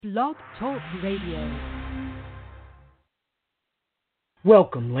Blog Talk Radio.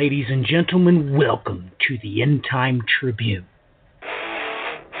 Welcome, ladies and gentlemen. Welcome to the End Time Tribune.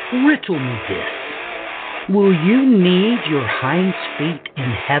 Riddle me this. Will you need your hinds feet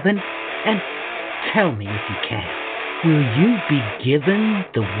in heaven? And tell me if you can. Will you be given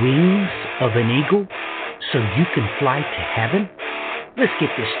the wings of an eagle so you can fly to heaven? Let's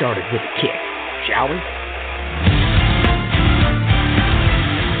get this started with a kick, shall we?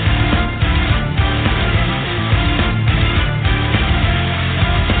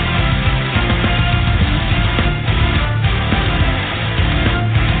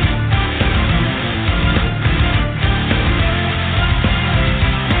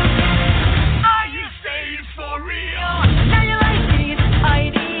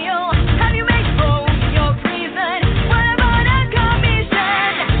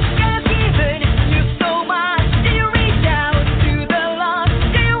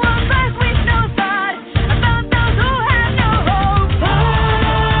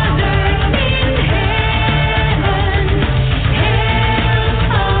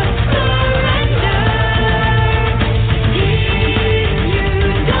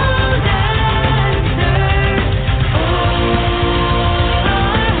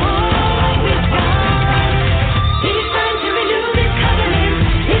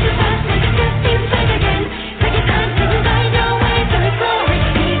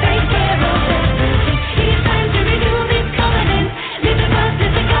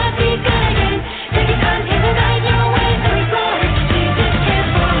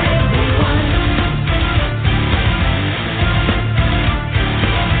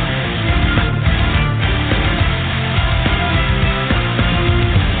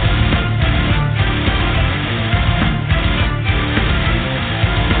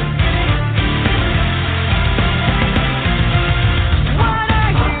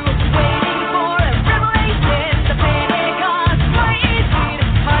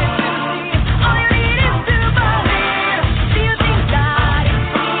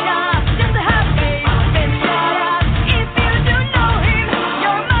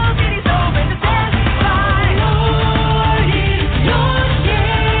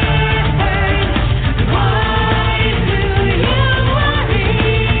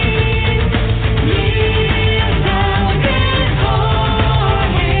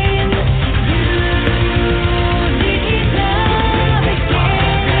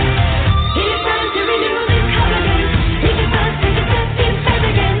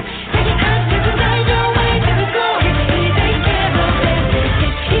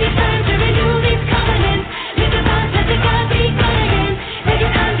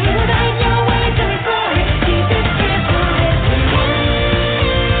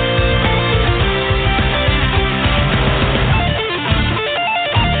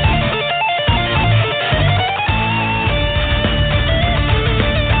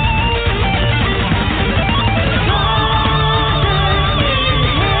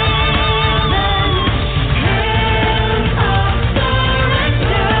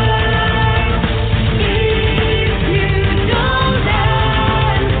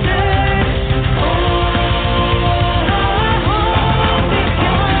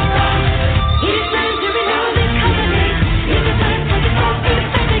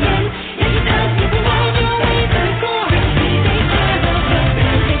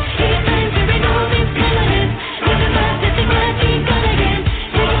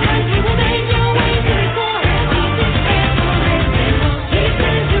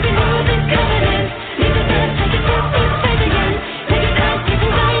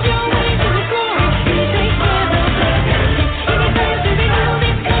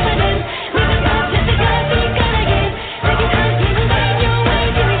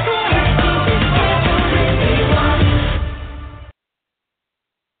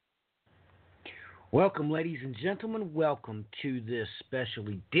 Welcome, ladies and gentlemen. Welcome to this special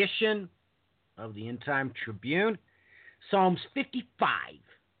edition of the End Time Tribune. Psalms 55,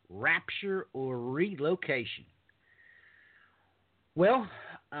 Rapture or Relocation. Well,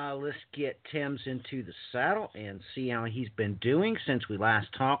 let's get Tim's into the saddle and see how he's been doing since we last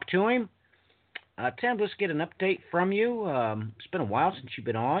talked to him. Tim, let's get an update from you. It's been a while since you've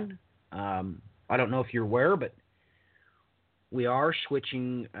been on. I don't know if you're aware, but we are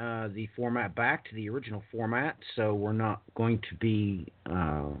switching the format back to the original format, so we're not going to be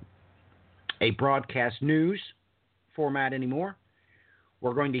a broadcast news format anymore.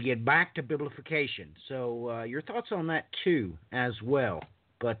 We're going to get back to biblification. So your thoughts on that, too, as well.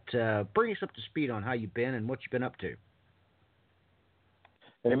 But bring us up to speed on how you've been and what you've been up to.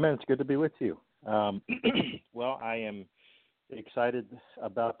 Amen. It's good to be with you. Well, I am excited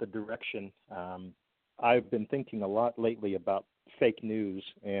about the direction. I've been thinking a lot lately about fake news,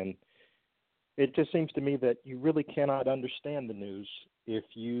 and it just seems to me that you really cannot understand the news if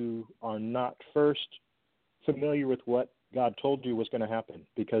you are not first familiar with what God told you was going to happen,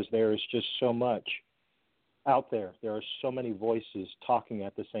 because there is just so much out there. There are so many voices talking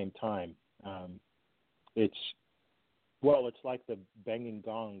at the same time. It's like the banging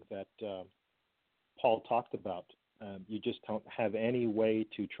gong that Paul talked about. You just don't have any way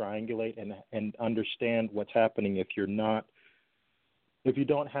to triangulate and understand what's happening if you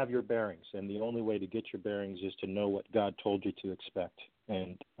don't have your bearings. And the only way to get your bearings is to know what God told you to expect.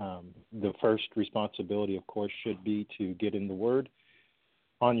 And the first responsibility, of course, should be to get in the Word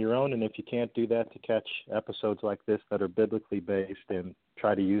on your own. And if you can't do that, to catch episodes like this that are biblically based and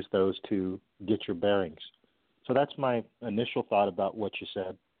try to use those to get your bearings. So that's my initial thought about what you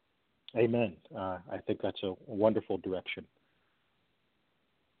said. Amen. I think that's a wonderful direction.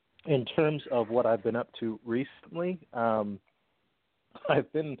 In terms of what I've been up to recently,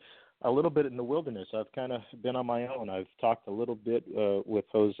 I've been a little bit in the wilderness. I've kind of been on my own. I've talked a little bit with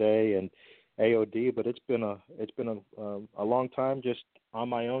Jose and AOD, but it's been a long time just on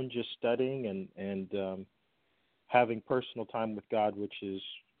my own, just studying and having personal time with God, which is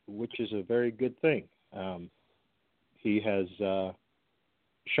a very good thing. He has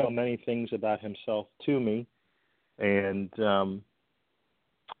shown many things about himself to me, and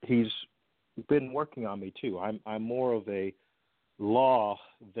he's been working on me too. I'm more of a law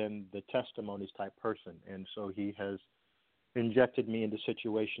than the testimonies type person, and so he has injected me into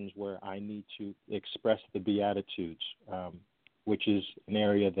situations where I need to express the Beatitudes, which is an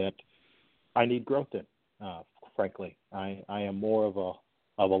area that I need growth in. Frankly, I am more of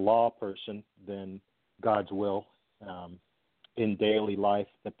a law person than God's will in daily life,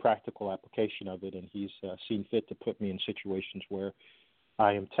 the practical application of it, and he's seen fit to put me in situations where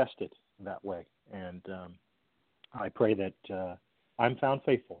I am tested that way. And I pray that I'm found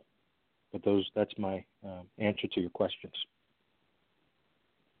faithful. But that's my answer to your questions.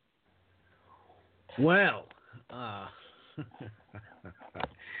 Well,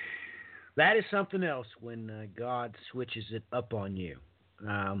 that is something else when God switches it up on you.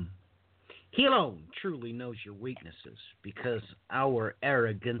 He alone truly knows your weaknesses, because our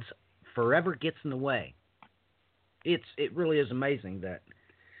arrogance forever gets in the way. It really is amazing that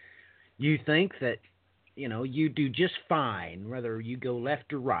you think that, you do just fine, whether you go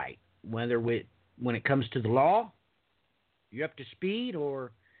left or right, when it comes to the law, you're up to speed,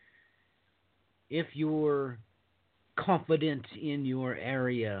 or if you're confident in your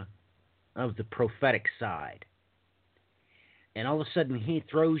area of the prophetic side. And all of a sudden he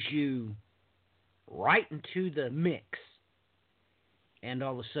throws you right into the mix, and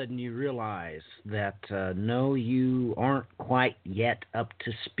all of a sudden you realize that no, you aren't quite yet up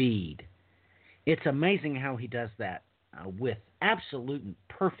to speed. It's amazing how he does that with absolute and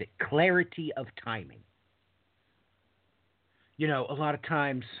perfect clarity of timing. A lot of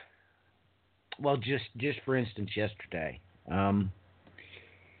times, well, just for instance, yesterday,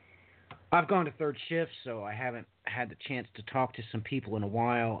 I've gone to third shift, so I haven't had the chance to talk to some people in a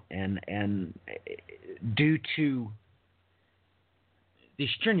while, and due to the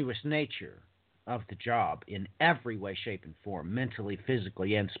strenuous nature of the job in every way, shape, and form, mentally,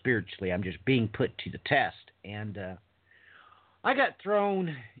 physically, and spiritually, I'm just being put to the test. And I got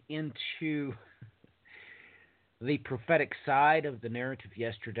thrown into the prophetic side of the narrative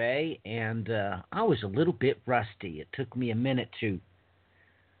yesterday, and I was a little bit rusty. It took me a minute to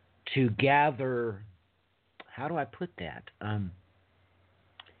gather, how do I put that? Tams,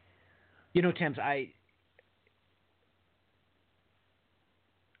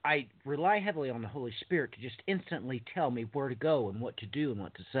 I rely heavily on the Holy Spirit to just instantly tell me where to go and what to do and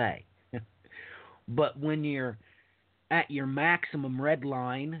what to say. But when you're at your maximum red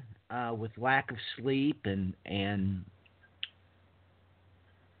line with lack of sleep and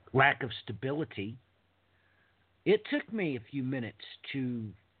lack of stability, it took me a few minutes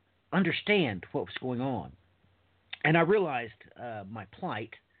to understand what was going on. And I realized my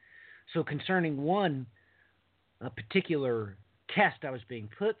plight. So concerning one particular test I was being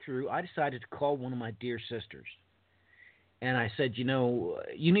put through, I decided to call one of my dear sisters. And I said, you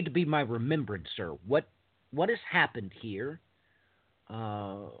need to be my remembrancer. What has happened here?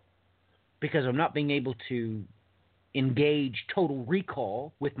 Because I'm not being able to engage total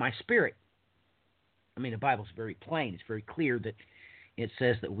recall with my spirit. I mean, the Bible's very plain. It's very clear that it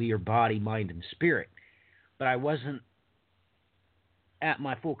says that we are body, mind, and spirit. But I wasn't at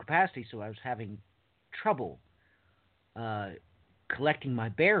my full capacity, so I was having trouble collecting my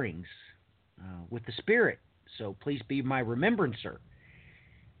bearings with the spirit. so please be my remembrancer.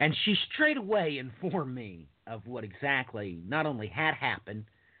 And she straightway informed me of what exactly not only had happened,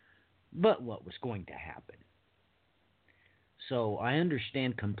 but what was going to happen. So I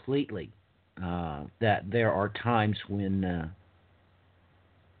understand completely that there are times when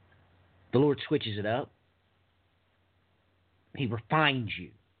the Lord switches it up. He refines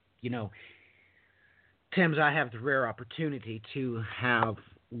you. You know, Tim's, I have the rare opportunity to have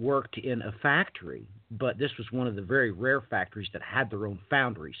worked in a factory, but this was one of the very rare factories that had their own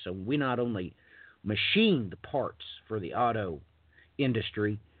foundry. So we not only machined the parts for the auto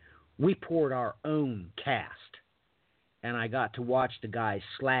industry, we poured our own cast. And I got to watch the guys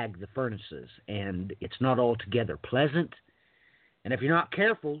slag the furnaces, and it's not altogether pleasant. And if you're not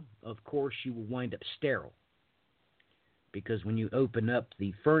careful, of course, you will wind up sterile. Because when you open up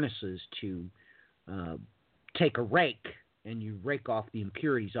the furnaces to take a rake and you rake off the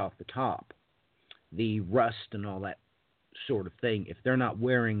impurities off the top, the rust and all that sort of thing, if they're not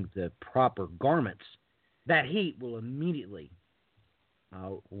wearing the proper garments, that heat will immediately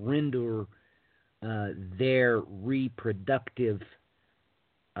render their reproductive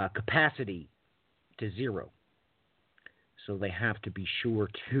capacity to zero. So they have to be sure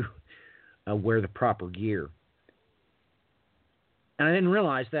to wear the proper gear. And I didn't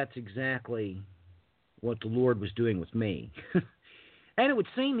realize that's exactly what the Lord was doing with me. And it would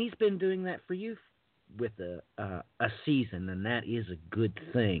seem He's been doing that for you with a season, and that is a good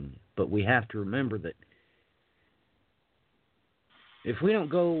thing. But we have to remember that if we don't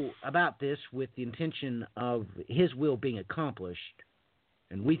go about this with the intention of His will being accomplished,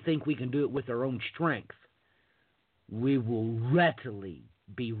 and we think we can do it with our own strength, we will readily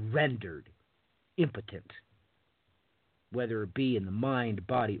be rendered impotent, whether it be in the mind,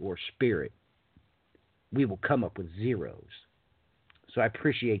 body, or spirit. We will come up with zeros. So I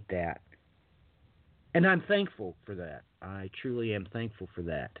appreciate that. And I'm thankful for that. I truly am thankful for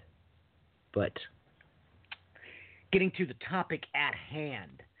that. But getting to the topic at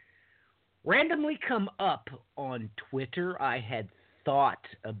hand, randomly come up on Twitter, I had thought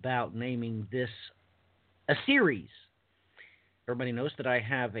about naming this a series. Everybody knows that I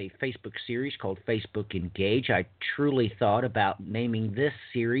have a Facebook series called Facebook Engage. I truly thought about naming this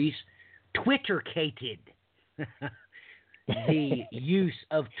series Twittercated. The use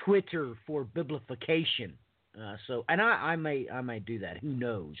of Twitter for biblification. And I may do that. Who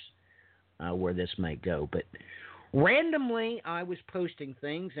knows where this may go? But randomly, I was posting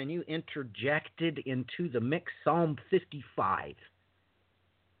things, and you interjected into the mix Psalm 55.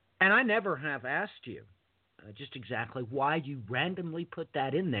 And I never have asked you just exactly why you randomly put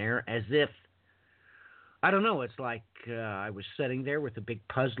that in there, as if, I don't know, it's like I was sitting there with a big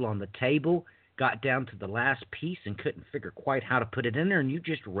puzzle on the table, got down to the last piece and couldn't figure quite how to put it in there, and you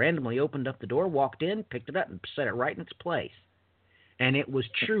just randomly opened up the door, walked in, picked it up, and set it right in its place. And it was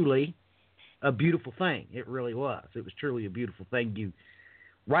truly a beautiful thing. It really was. It was truly a beautiful thing. You,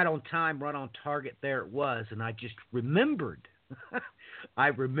 right on time, right on target, there it was, and I just remembered. I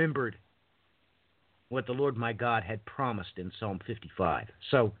remembered what the Lord my God had promised in Psalm 55.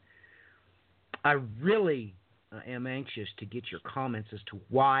 So I really am anxious to get your comments as to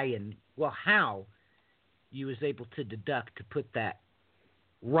why and, well, how you was able to deduct to put that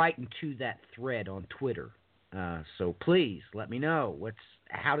right into that thread on Twitter. So please let me know.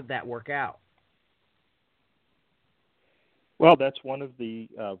 How did that work out? Well, that's one of the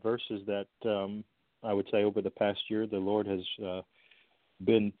verses that I would say over the past year the Lord has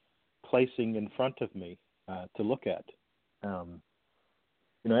been placing in front of me to look at.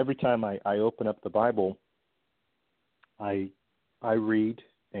 Every time I open up the Bible, I read,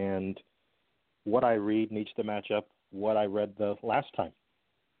 and what I read needs to match up what I read the last time.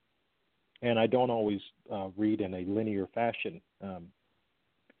 And I don't always read in a linear fashion.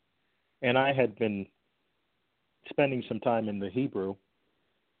 And I had been spending some time in the Hebrew,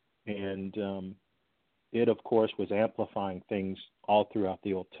 and it, of course, was amplifying things all throughout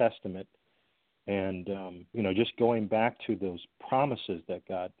the Old Testament. And, just going back to those promises that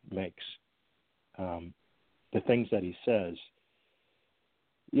God makes, the things that He says.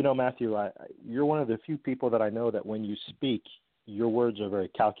 Matthew, you're one of the few people that I know that when you speak, your words are very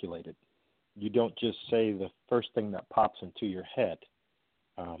calculated. You don't just say the first thing that pops into your head.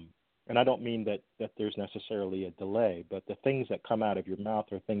 And I don't mean that there's necessarily a delay, but the things that come out of your mouth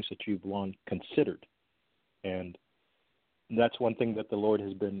are things that you've long considered. And that's one thing that the Lord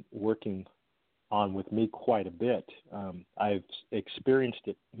has been working on with me quite a bit. I've experienced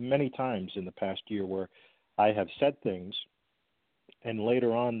it many times in the past year where I have said things, and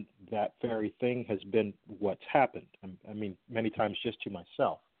later on that very thing has been what's happened. I mean, many times just to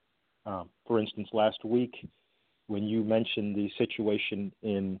myself. For instance, last week when you mentioned the situation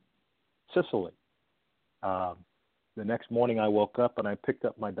in Sicily. The next morning I woke up and I picked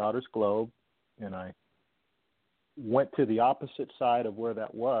up my daughter's globe and I went to the opposite side of where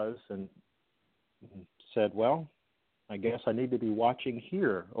that was and said, well, I guess I need to be watching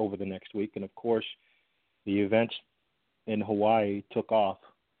here over the next week. And, of course, the events in Hawaii took off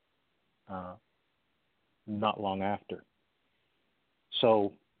not long after.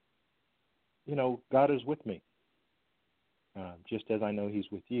 So, you know, God is with me, just as I know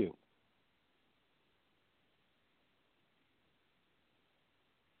he's with you.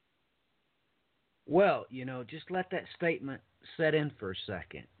 Well, you know, just let that statement set in for a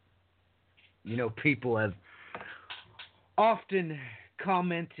second. You know, people have often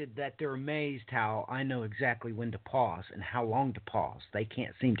commented that they're amazed how I know exactly when to pause and how long to pause. They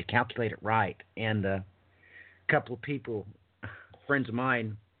can't seem to calculate it right. And a couple of people, friends of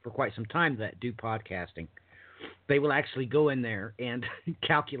mine for quite some time that do podcasting, they will actually go in there and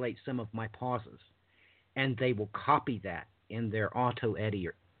calculate some of my pauses. And they will copy that in their auto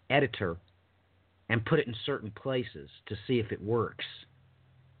editor and put it in certain places to see if it works.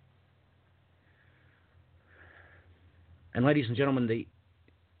 And ladies and gentlemen,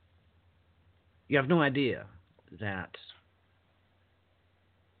 you have no idea that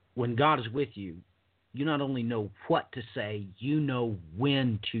when God is with you, you not only know what to say, you know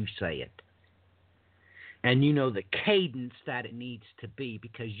when to say it. And you know the cadence that it needs to be,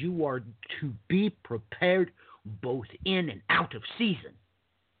 because you are to be prepared both in and out of season.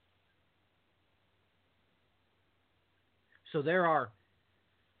 So there are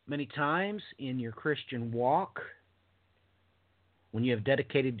many times in your Christian walk when you have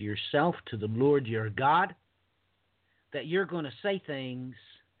dedicated yourself to the Lord your God that you're going to say things,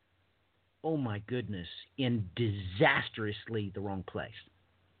 oh my goodness, in disastrously the wrong place.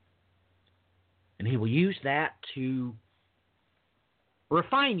 And he will use that to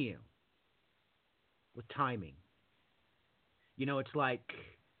refine you with timing. You know, it's like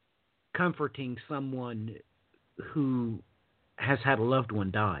comforting someone who has had a loved one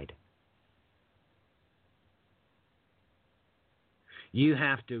died. You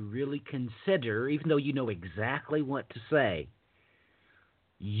have to really consider, even though you know exactly what to say,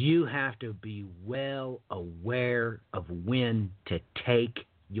 you have to be well aware of when to take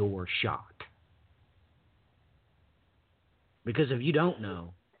your shot. Because if you don't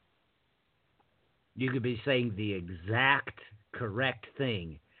know, you could be saying the exact correct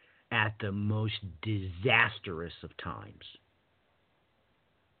thing at the most disastrous of times.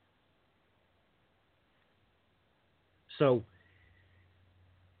 So,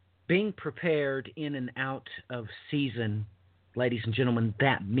 being prepared in and out of season, ladies and gentlemen,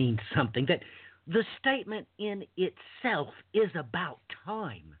 that means something. That the statement in itself is about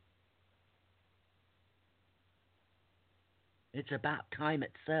time. It's about time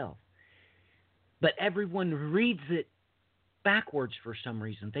itself. But everyone reads it backwards for some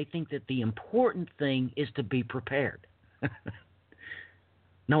reason. They think that the important thing is to be prepared.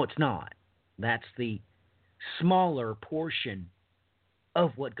 No, it's not. That's the smaller portion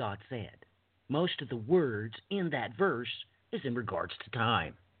of what God said. Most of the words in that verse is in regards to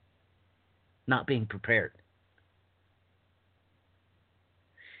time, not being prepared.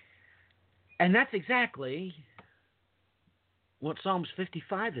 And that's exactly what Psalms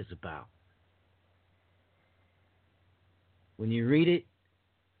 55 is about. When you read it,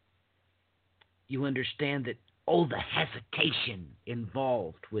 you understand that all the hesitation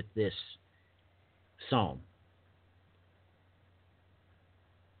involved with this psalm.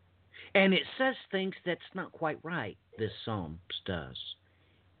 And it says things that's not quite right, this psalm does.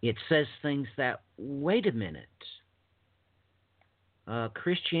 It says things that, wait a minute,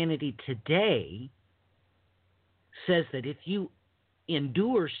 Christianity today says that if you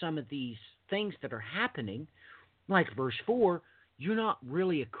endure some of these things that are happening, like verse 4, you're not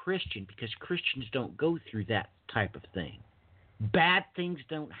really a Christian, because Christians don't go through that type of thing. Bad things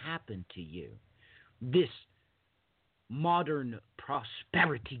don't happen to you. This modern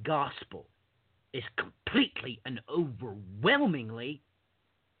prosperity gospel is completely and overwhelmingly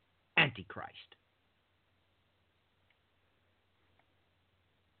antichrist.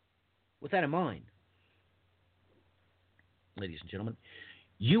 With that in mind, ladies and gentlemen,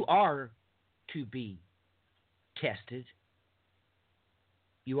 you are to be tested.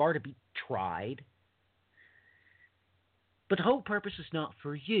 You are to be tried. But the whole purpose is not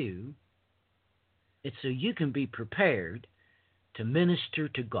for you. It's so you can be prepared to minister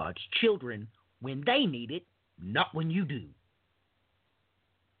to God's children when they need it, not when you do.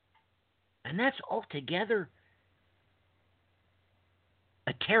 And that's altogether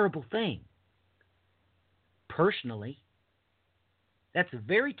a terrible thing. personally. That's a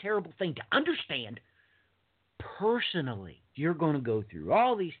very terrible thing to understand. Personally, you're going to go through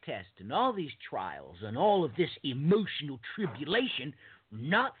all these tests and all these trials and all of this emotional tribulation,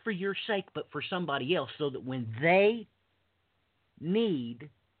 not for your sake, but for somebody else, so that when they need,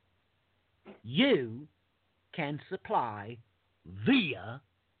 you can supply via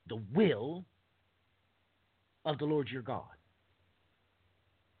the will of the Lord your God.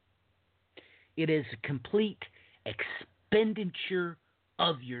 It is a complete expenditure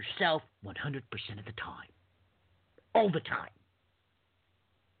of yourself 100% of the time. All the time.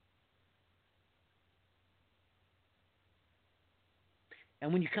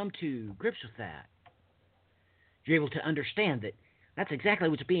 And when you come to grips with that, you're able to understand that that's exactly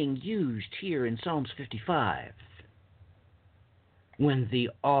what's being used here in Psalms 55. When the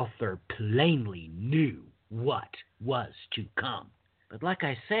author plainly knew what was to come. But like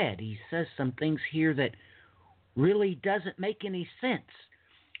I said, he says some things here that really doesn't make any sense.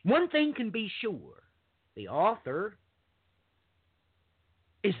 One thing can be sure. The author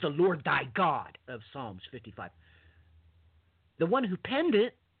is the Lord thy God of Psalms 55. The one who penned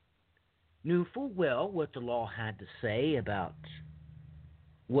it knew full well what the law had to say about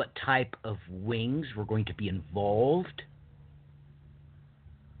what type of wings were going to be involved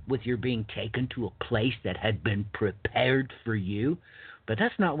with your being taken to a place that had been prepared for you. But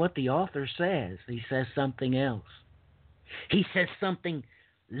that's not what the author says. He says something else. He says something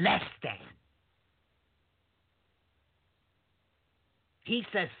less than. He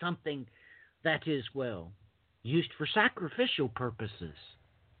says something that is, well, used for sacrificial purposes,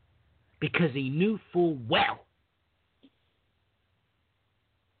 because he knew full well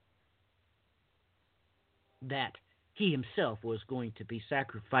that he himself was going to be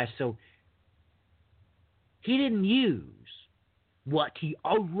sacrificed. So he didn't use what he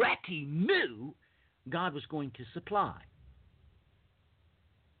already knew God was going to supply.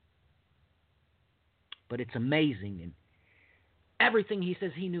 But it's amazing, and everything he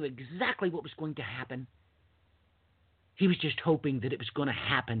says, he knew exactly what was going to happen. He was just hoping that it was going to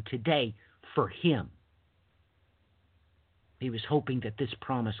happen today for him. He was hoping that this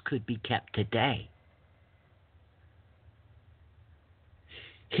promise could be kept today.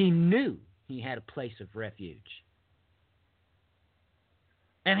 He knew he had a place of refuge.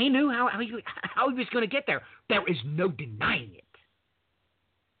 And he knew how he was going to get there. There is no denying it.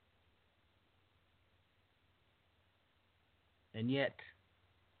 And yet,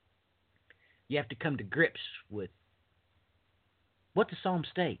 you have to come to grips with what the Psalm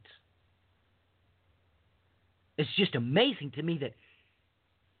states. It's just amazing to me that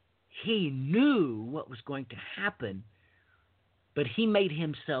he knew what was going to happen, but he made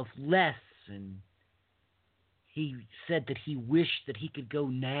himself less, and he said that he wished that he could go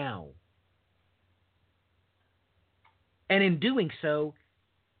now. And in doing so,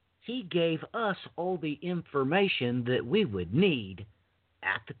 he gave us all the information that we would need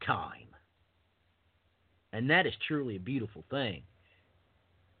at the time. And that is truly a beautiful thing.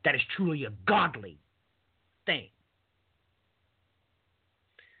 That is truly a godly thing.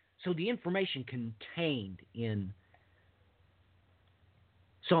 So the information contained in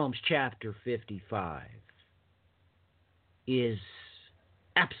Psalms chapter 55 is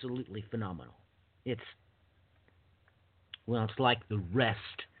absolutely phenomenal. It's like the rest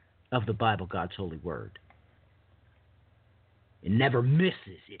of the Bible, God's holy word. It never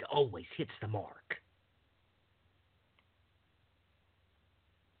misses. It always hits the mark.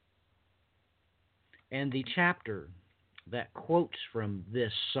 And the chapter that quotes from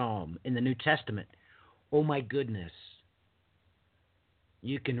this psalm in the New Testament, oh my goodness,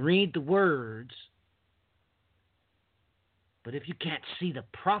 you can read the words, but if you can't see the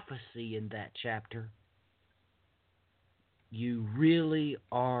prophecy in that chapter, you really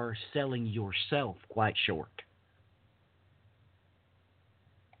are selling yourself quite short.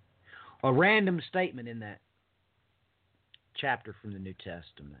 A random statement in that chapter from the New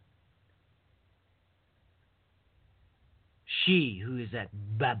Testament. She who is at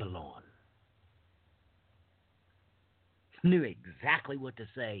Babylon knew exactly what to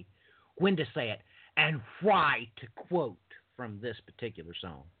say, when to say it, and why to quote from this particular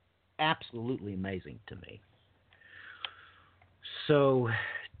song. Absolutely amazing to me. So,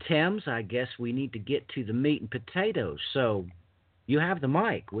 Thames, I guess we need to get to the meat and potatoes. So, you have the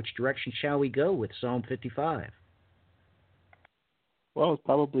mic. Which direction shall we go with Psalm 55? Well,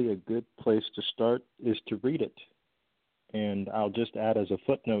 probably a good place to start is to read it. And I'll just add as a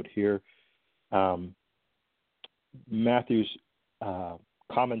footnote here, Matthew's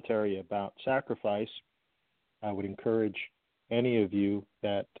commentary about sacrifice. I would encourage any of you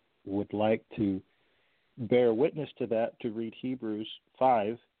that would like to bear witness to that to read Hebrews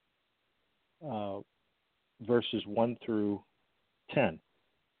 5, verses 1 through 10,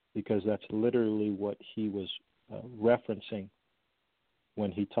 because that's literally what he was referencing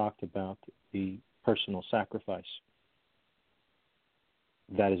when he talked about the personal sacrifice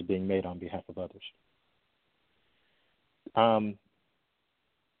that is being made on behalf of others.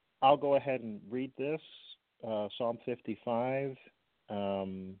 I'll go ahead and read this, Psalm 55.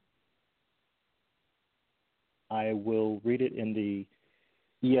 I will read it in the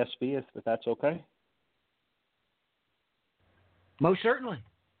ESV, if that's okay. Most certainly.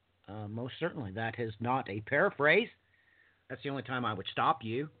 Most certainly. That is not a paraphrase. That's the only time I would stop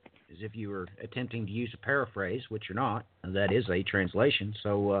you, is if you were attempting to use a paraphrase, which you're not. That is a translation.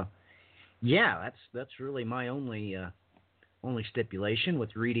 So, yeah, that's really my only stipulation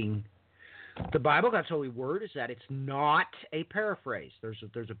with reading the Bible, God's holy word, is that it's not a paraphrase.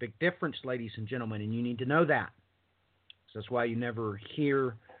 There's a big difference, ladies and gentlemen, and you need to know that. So that's why you never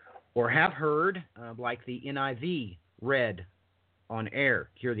hear or have heard like the NIV read on air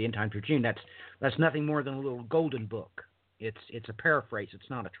here, the End Time Tribune. That's nothing more than a little golden book. It's a paraphrase. It's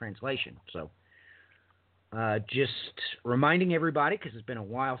not a translation. So just reminding everybody, because it's been a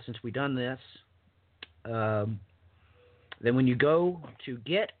while since we've done this, then when you go to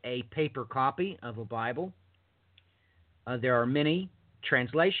get a paper copy of a Bible, there are many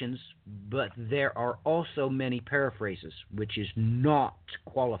translations, but there are also many paraphrases, which is not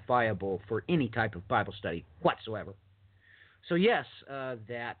qualifiable for any type of Bible study whatsoever. So yes,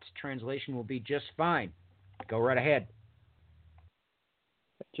 that translation will be just fine. Go right ahead.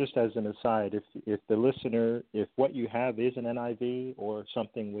 Just as an aside, if the listener, if what you have is an NIV or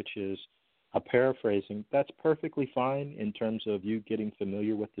something which is a paraphrasing, that's perfectly fine in terms of you getting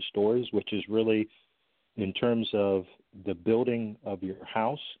familiar with the stories, which is really in terms of the building of your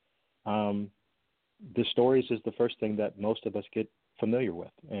house. The stories is the first thing that most of us get familiar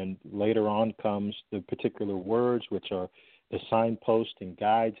with. And later on comes the particular words, which are the signposts and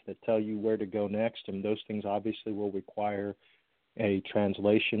guides that tell you where to go next. And those things obviously will require a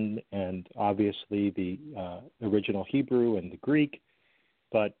translation and obviously the original Hebrew and the Greek.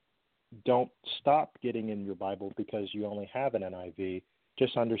 But don't stop getting in your Bible because you only have an NIV.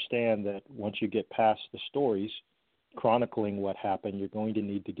 Just understand that once you get past the stories chronicling what happened, you're going to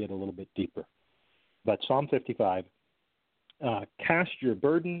need to get a little bit deeper. But Psalm 55, cast your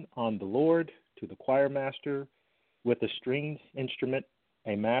burden on the Lord, to the choir master, with a stringed instrument,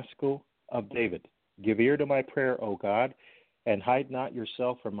 a maskil of David. Give ear to my prayer, O God, and hide not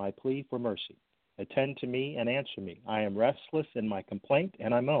yourself from my plea for mercy. Attend to me and answer me. I am restless in my complaint,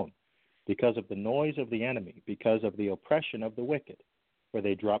 and I moan, because of the noise of the enemy, because of the oppression of the wicked. For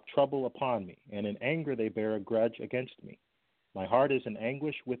they drop trouble upon me, and in anger they bear a grudge against me. My heart is in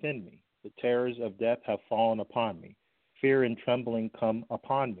anguish within me. The terrors of death have fallen upon me. Fear and trembling come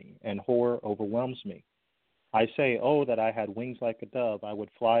upon me, and horror overwhelms me. I say, oh, that I had wings like a dove, I would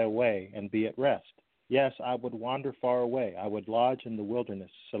fly away and be at rest. Yes, I would wander far away. I would lodge in the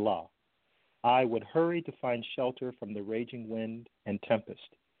wilderness, Selah. I would hurry to find shelter from the raging wind and tempest.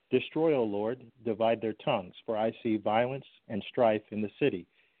 Destroy, O Lord, divide their tongues, for I see violence and strife in the city.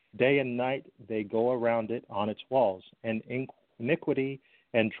 Day and night they go around it on its walls, and iniquity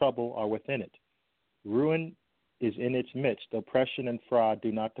and trouble are within it. Ruin is in its midst. Oppression and fraud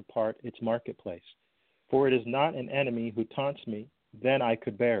do not depart its marketplace. For it is not an enemy who taunts me, then I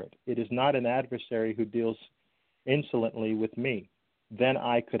could bear it. It is not an adversary who deals insolently with me, then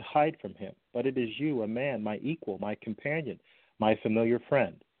I could hide from him. But it is you, a man, my equal, my companion, my familiar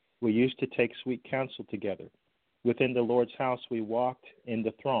friend. We used to take sweet counsel together. Within the Lord's house we walked in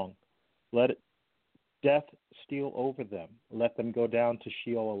the throng. Let death steal over them. Let them go down to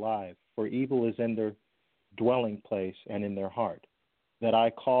Sheol alive. For evil is in their dwelling place and in their heart. But I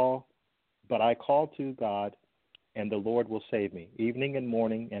call to God, and the Lord will save me. Evening and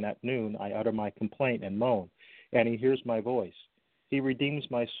morning and at noon I utter my complaint and moan, and he hears my voice. He redeems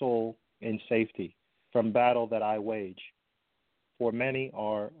my soul in safety from battle that I wage. For many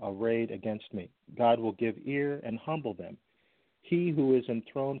are arrayed against me. God will give ear and humble them. He who is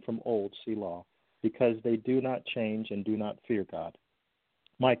enthroned from old, Selah, because they do not change and do not fear God.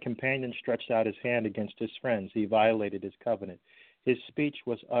 My companion stretched out his hand against his friends. He violated his covenant. His speech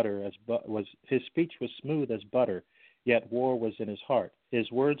was smooth as butter, yet war was in his heart.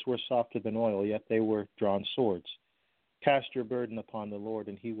 His words were softer than oil, yet they were drawn swords. Cast your burden upon the Lord,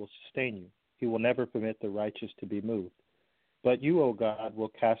 and he will sustain you. He will never permit the righteous to be moved. But you, O God,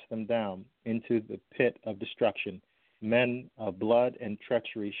 will cast them down into the pit of destruction. Men of blood and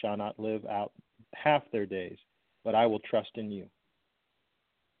treachery shall not live out half their days, but I will trust in you.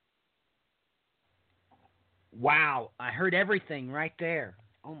 Wow, I heard everything right there.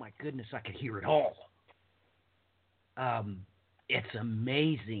 Oh my goodness, I could hear it all. It's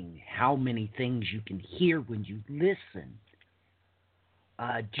amazing how many things you can hear when you listen.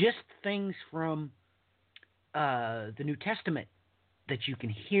 Just things from the New Testament that you can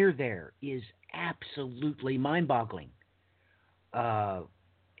hear there is absolutely mind-boggling.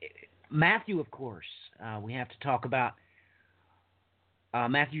 Matthew, of course, we have to talk about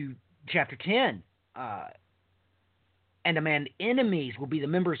Matthew chapter 10. And a man's enemies will be the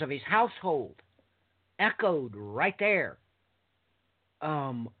members of his household. Echoed right there.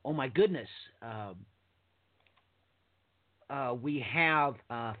 Oh my goodness. We have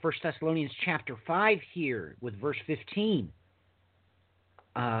 1 Thessalonians chapter 5 here with verse 15.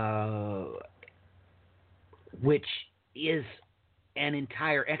 Which is an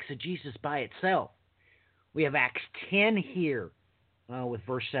entire exegesis by itself. We have Acts 10 here with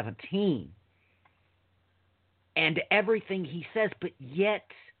verse 17. And everything he says, but yet,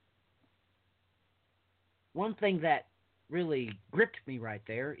 one thing that really gripped me right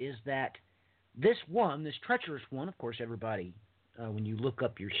there is that this treacherous one, of course, everybody, when you look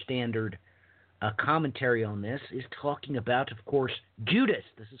up your standard commentary on this, is talking about, of course, Judas.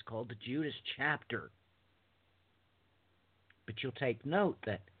 This is called the Judas chapter. But you'll take note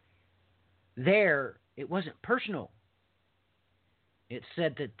that there, it wasn't personal. It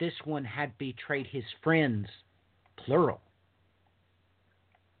said that this one had betrayed his friends, plural.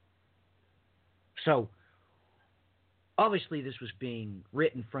 So, obviously this was being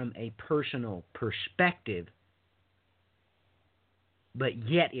written from a personal perspective, but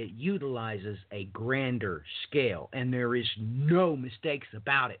yet it utilizes a grander scale, and there is no mistakes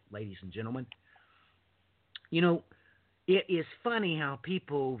about it, ladies and gentlemen. You know, it is funny how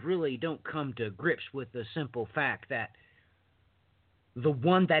people really don't come to grips with the simple fact that the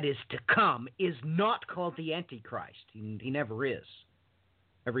one that is to come is not called the Antichrist. He never is.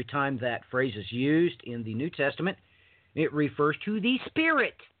 Every time that phrase is used in the New Testament, it refers to the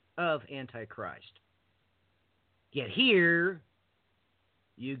spirit of Antichrist. Yet here,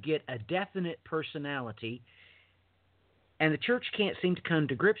 you get a definite personality, and the church can't seem to come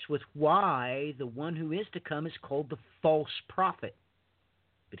to grips with why the one who is to come is called the false prophet.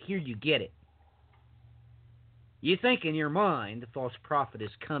 But here you get it. You think in your mind the false prophet is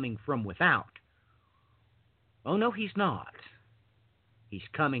coming from without. Oh, no, he's not. He's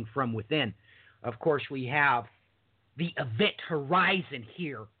coming from within. Of course, we have the event horizon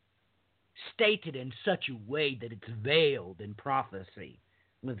here stated in such a way that it's veiled in prophecy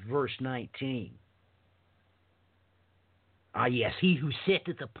with verse 19. Ah, yes, he who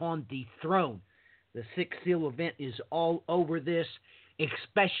sitteth upon the throne. The sixth seal event is all over this,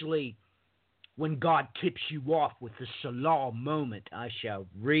 especially when God tips you off with the Salah moment. I shall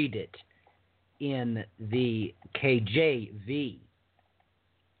read it in the KJV.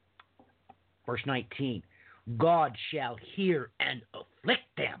 Verse 19. God shall hear and afflict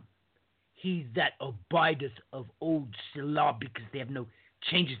them. He that abideth of old Salah, because they have no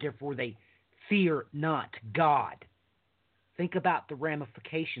changes, therefore they fear not God. Think about the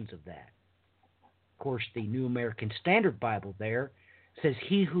ramifications of that. Of course, the New American Standard Bible there says,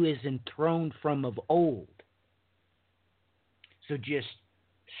 he who is enthroned from of old. So just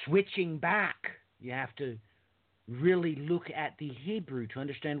switching back, you have to really look at the Hebrew to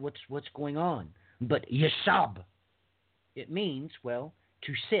understand what's going on. But yesab, it means, well,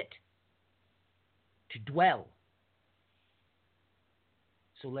 to sit, to dwell.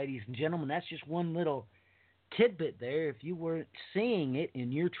 So, ladies and gentlemen, that's just one little tidbit there. If you weren't seeing it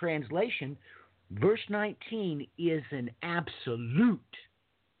in your translation, verse 19 is an absolute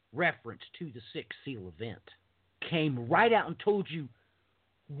reference to the sixth seal event. Came right out and told you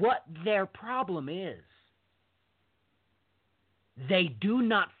what their problem is. They do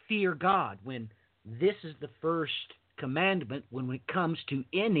not fear God, when this is the first commandment when it comes to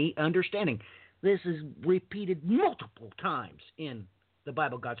any understanding. This is repeated multiple times in the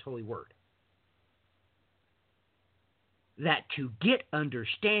Bible, God's holy word. That to get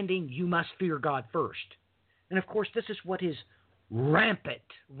understanding, you must fear God first. And of course, this is what is rampant,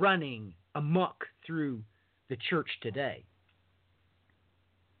 running amok through the church today.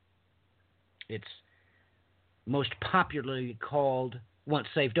 It's most popularly called once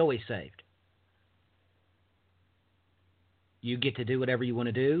saved, always saved. You get to do whatever you want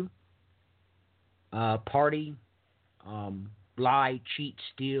to do. Party, lie, cheat,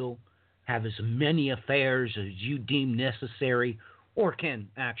 steal, have as many affairs as you deem necessary or can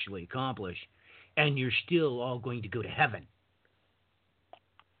actually accomplish, and you're still all going to go to heaven.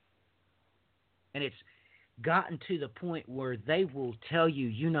 And it's gotten to the point where they will tell you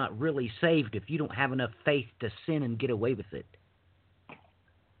you're not really saved if you don't have enough faith to sin and get away with it.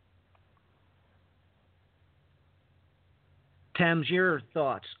 Tams, your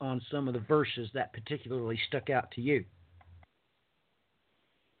thoughts on some of the verses that particularly stuck out to you?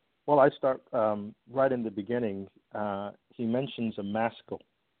 Well, I start right in the beginning. He mentions a maskil,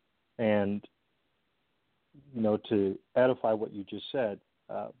 and to edify what you just said,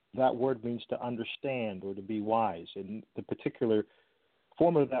 that word means to understand or to be wise. And the particular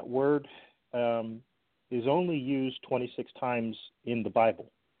form of that word is only used 26 times in the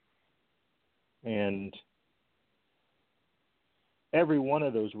Bible, and every one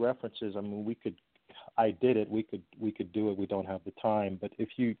of those references, I mean, I did it. We could do it. We don't have the time. But if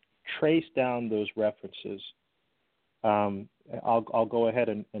you trace down those references, I'll go ahead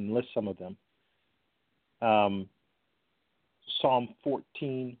and list some of them. Psalm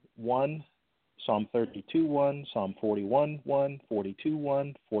 14:1, Psalm 32:1, Psalm 41:1,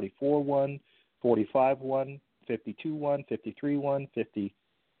 42:1, 44:1, 45:1, 52:1, 53:1,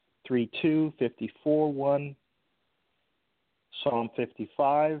 53:2, 54:1. Psalm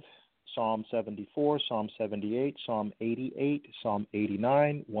 55, Psalm 74, Psalm 78, Psalm 88, Psalm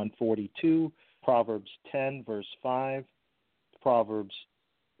 89, 142, Proverbs 10, verse 5, Proverbs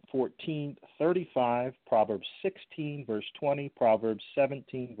 14:35, Proverbs 16, verse 20, Proverbs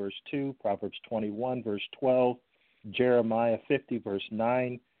 17, verse 2, Proverbs 21, verse 12, Jeremiah 50, verse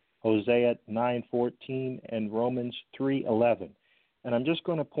 9, Hosea 9:14, and Romans 3:11. And I'm just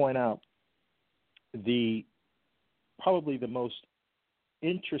going to point out probably the most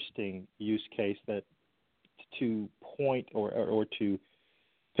interesting use case that to point or to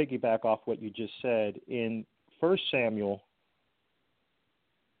piggyback off what you just said in 1 Samuel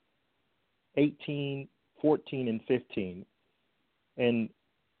 18, 14, and 15. In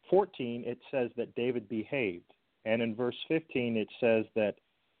 14, it says that David behaved. And in verse 15, it says that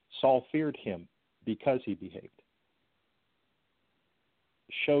Saul feared him because he behaved.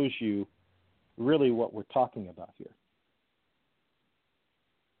 Shows you really what we're talking about here.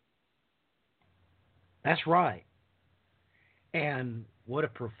 That's right. And what a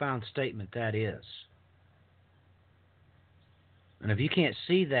profound statement that is. And if you can't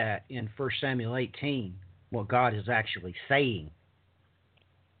see that in 1 Samuel 18, what God is actually saying,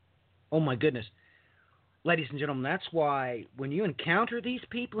 oh my goodness. Ladies and gentlemen, that's why when you encounter these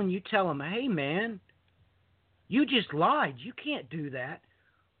people and you tell them, hey man, you just lied, you can't do that,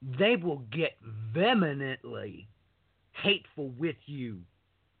 they will get vehemently hateful with you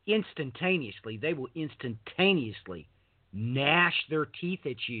instantaneously. They will instantaneously gnash their teeth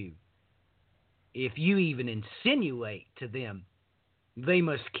at you if you even insinuate to them they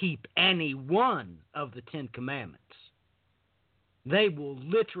must keep any one of the 10 Commandments. They will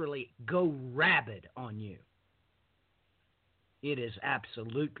literally go rabid on you. It is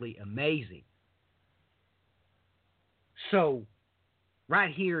absolutely amazing. So,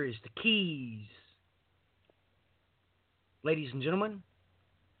 right here is the keys. Ladies and gentlemen,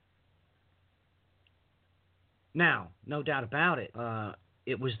 now, no doubt about it,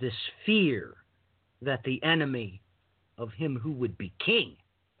 it was this fear that the enemy of him who would be king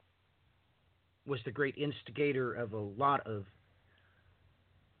was the great instigator of a lot of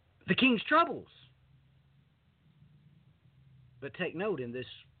the king's troubles. But take note, in this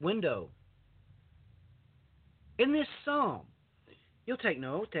window, in this psalm, you'll take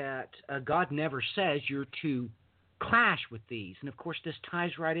note that God never says you're to clash with these. And of course, this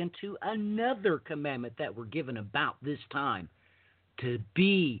ties right into another commandment that we're given about this time, to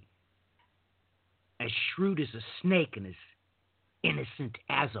be as shrewd as a snake and as innocent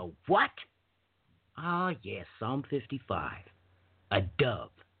as a what? Ah, yes, Psalm 55, a dove.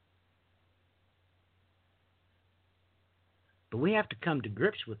 But we have to come to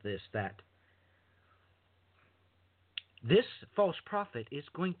grips with this, that this false prophet is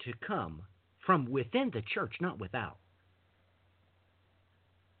going to come from within the church, not without.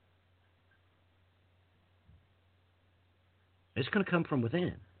 It's going to come from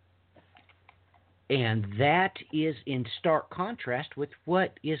within. And that is in stark contrast with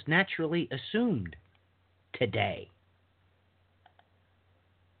what is naturally assumed today.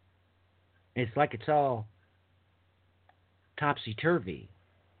 It's like it's all topsy-turvy.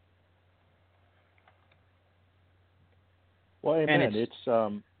 Well, amen. It's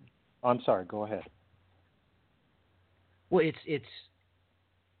I'm sorry, go ahead. Well,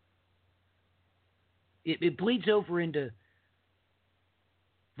 it bleeds over into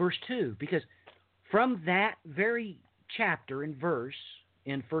verse 2, because from that very chapter and verse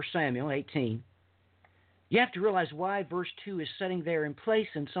in 1 Samuel 18, you have to realize why verse 2 is sitting there in place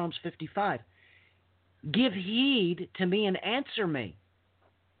in Psalms 55. Give heed to me and answer me.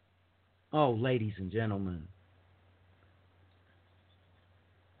 Oh, ladies and gentlemen,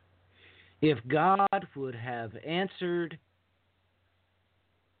 if God would have answered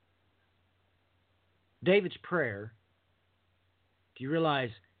David's prayer, do you realize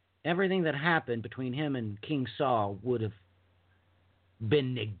everything that happened between him and King Saul would have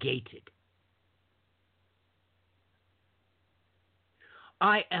been negated?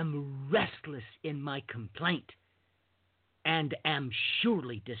 I am restless in my complaint and am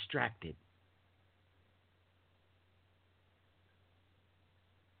surely distracted.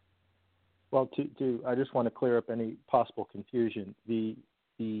 Well, I just want to clear up any possible confusion.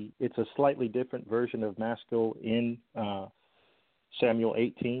 It's a slightly different version of Maskell in Samuel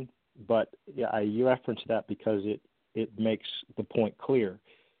 18, but you reference that because it makes the point clear.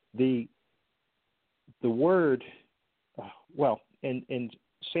 The word, in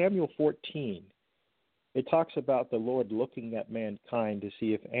Samuel 14, it talks about the Lord looking at mankind to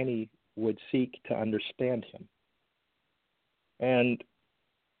see if any would seek to understand him. And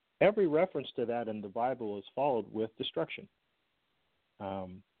every reference to that in the Bible is followed with destruction.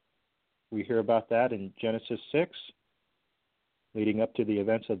 We hear about that in Genesis 6, leading up to the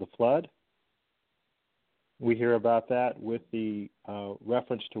events of the flood. We hear about that with the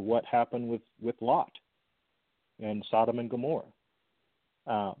reference to what happened with Lot and Sodom and Gomorrah.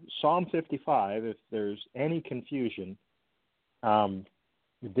 Psalm 55, if there's any confusion,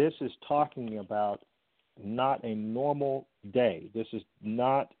 this is talking about not a normal day. This is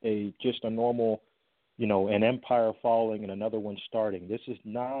not just a normal, an empire falling and another one starting. This is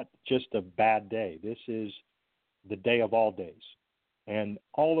not just a bad day. This is the day of all days. And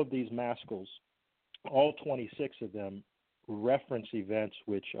all of these Maskells, all 26 of them, reference events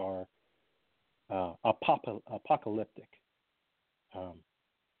which are apocalyptic.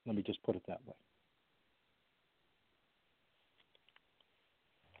 Let me just put it that way.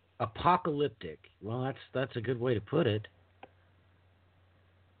 Apocalyptic. Well, that's a good way to put it.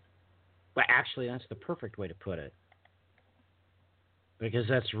 But actually, that's the perfect way to put it. Because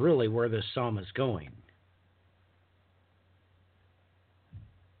that's really where this psalm is going.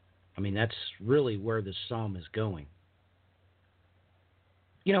 I mean, that's really where this psalm is going.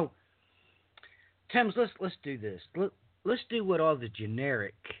 Thames, let's do this. Let's do what all the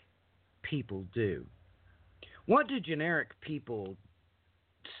generic people do. What do generic people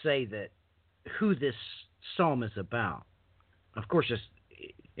say that who this psalm is about? Of course,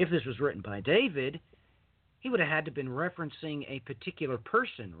 if this was written by David, he would have had to have been referencing a particular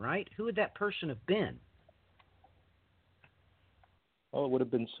person, right? Who would that person have been? Well, it would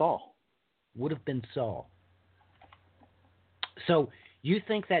have been Saul. Would have been Saul. So you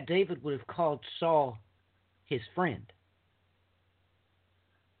think that David would have called Saul his friend?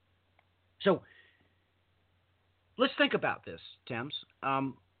 So let's think about this, Thames.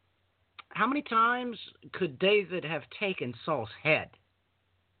 How many times could David have taken Saul's head?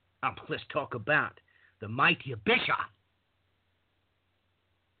 Let's talk about the mighty Abishai.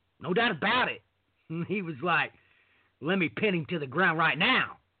 No doubt about it. He was like, let me pin him to the ground right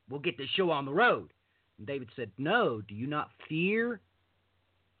now. We'll get this show on the road. And David said, no, do you not fear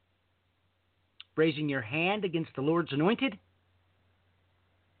raising your hand against the Lord's anointed?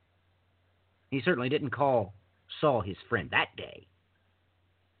 He certainly didn't call Saul his friend that day.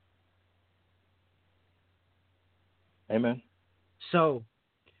 Amen. So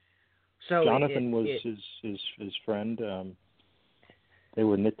Jonathan was his friend. They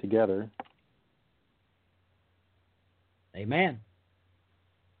were knit together. Amen.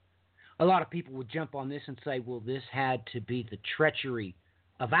 A lot of people would jump on this and say, well, this had to be the treachery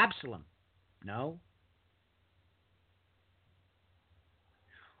of Absalom. No.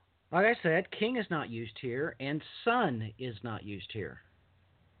 Like I said, king is not used here, and son is not used here.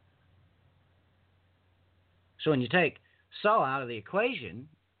 So when you take Saul out of the equation,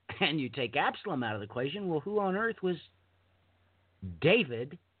 and you take Absalom out of the equation, well, who on earth was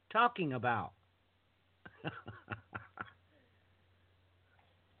David talking about?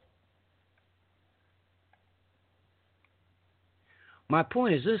 My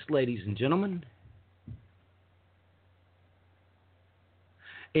point is this, ladies and gentlemen.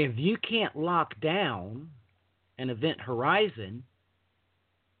 If you can't lock down an event horizon,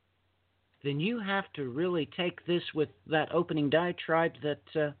 then you have to really take this with that opening diatribe that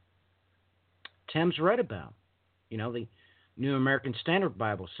Thames read about. The New American Standard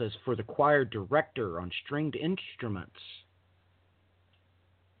Bible says, for the choir director on stringed instruments.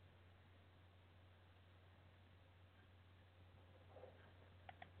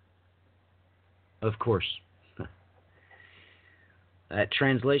 Of course, That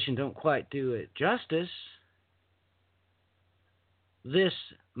translation don't quite do it justice. This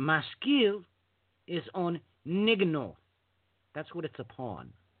maskil is on nigno. That's what it's upon.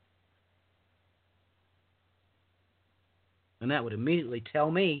 And that would immediately tell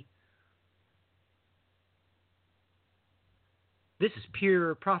me this is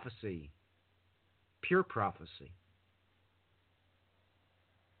pure prophecy. Pure prophecy.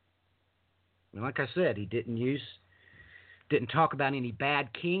 And like I said, he didn't talk about any bad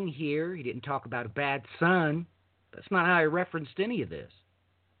king here. He didn't talk about a bad son. That's not how he referenced any of this.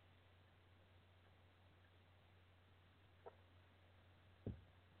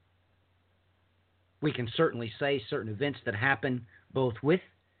 We can certainly say certain events that happen both with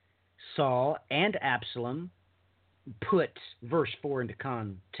Saul and Absalom put verse 4 into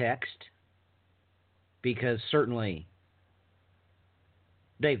context, because certainly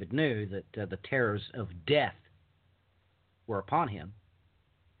David knew that the terrors of death were upon him.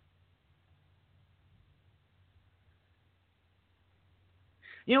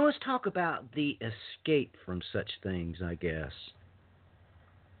 Let's talk about the escape from such things, I guess.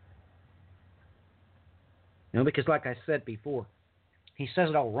 Because like I said before, he says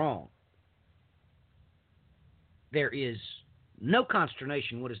it all wrong. There is no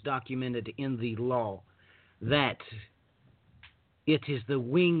consternation what is documented in the law that it is the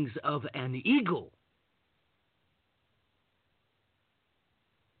wings of an eagle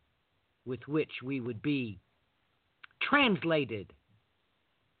with which we would be translated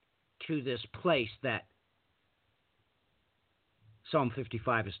to this place that Psalm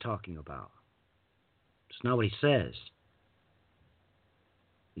 55 is talking about. It's not what he says.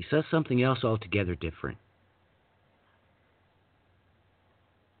 He says something else altogether different.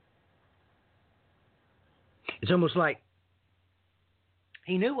 It's almost like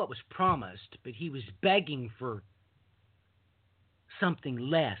he knew what was promised, but he was begging for something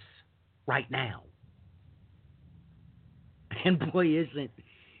less right now. And boy,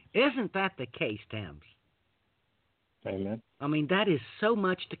 isn't that the case, Tams? Amen. I mean, that is so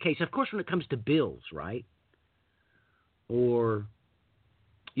much the case. Of course, when it comes to bills, right? Or,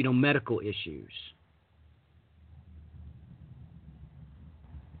 medical issues.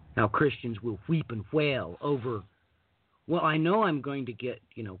 Now, Christians will weep and wail over, well, I know I'm going to get,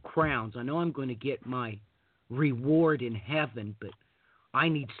 crowns. I know I'm going to get my reward in heaven, but I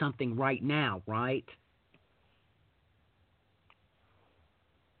need something right now, right?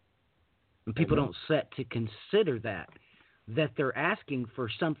 And people don't set to consider that they're asking for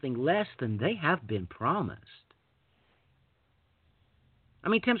something less than they have been promised. I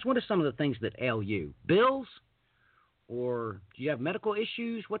mean, Tim, what are some of the things that ail you? Bills? Or do you have medical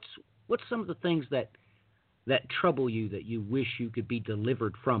issues? What's some of the things that trouble you that you wish you could be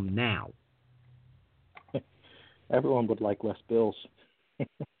delivered from now? Everyone would like less bills.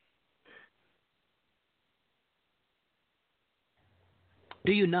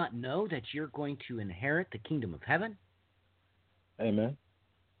 Do you not know that you're going to inherit the kingdom of heaven? Amen.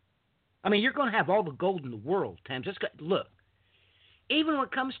 I mean, you're going to have all the gold in the world, Tams. Look, even when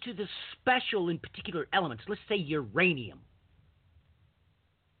it comes to the special and particular elements, let's say uranium,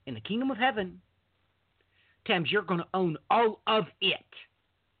 in the kingdom of heaven, Tams, you're going to own all of it.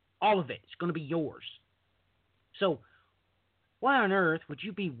 All of it. It's going to be yours. So why on earth would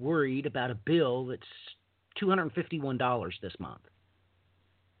you be worried about a bill that's $251 this month?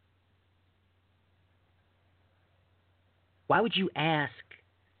 Why would you ask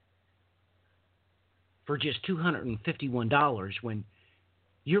for just $251 when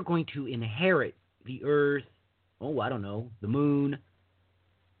you're going to inherit the earth, the moon,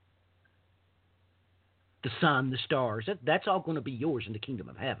 the sun, the stars? That's all going to be yours in the kingdom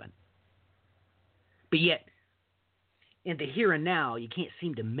of heaven. But yet, in the here and now, you can't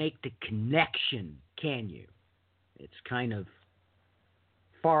seem to make the connection, can you? It's kind of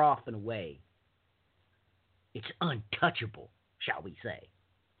far off and away. It's untouchable, shall we say.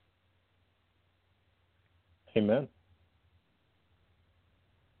 Amen.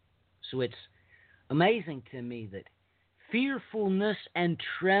 So it's amazing to me that fearfulness and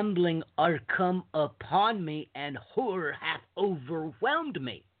trembling are come upon me, and horror hath overwhelmed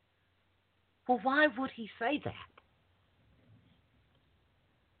me. Well, why would he say that?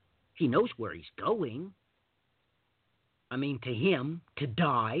 He knows where he's going. I mean, to him, to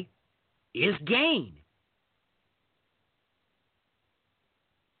die is gain.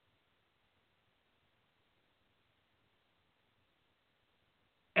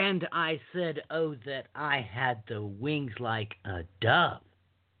 And I said, oh, that I had the wings like a dove,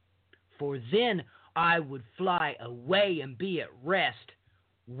 for then I would fly away and be at rest.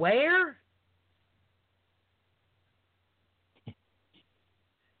 Where?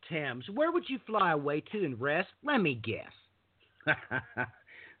 Thames, where would you fly away to and rest? Let me guess.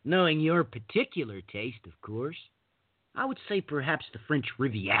 Knowing your particular taste, of course, I would say perhaps the French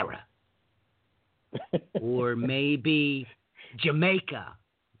Riviera. Or maybe Jamaica,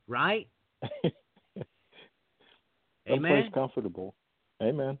 right? Someplace Amen? comfortable.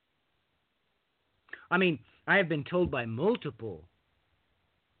 Amen. I mean, I have been told by multiple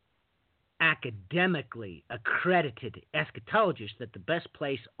academically accredited eschatologists that the best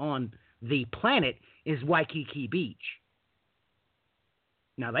place on the planet is Waikiki Beach.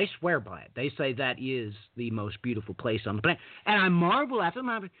 Now, they swear by it. They say that is the most beautiful place on the planet. And I marvel at them.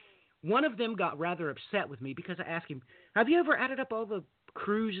 One of them got rather upset with me because I asked him, have you ever added up all the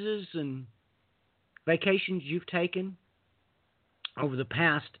cruises and vacations you've taken over the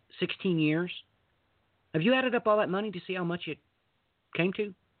past 16 years? Have you added up all that money to see how much it came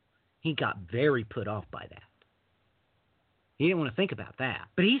to? He got very put off by that. He didn't want to think about that.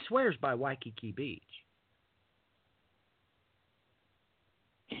 But he swears by Waikiki Beach.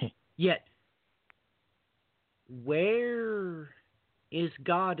 Yet, where is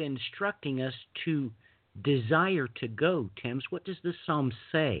God instructing us to desire to go, Thames? What does this psalm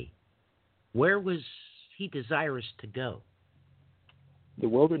say? Where was he desirous to go? The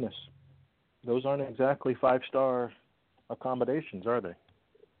wilderness. Those aren't exactly 5-star accommodations, are they?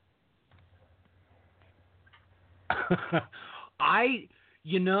 I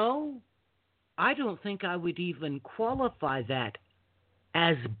don't think I would even qualify that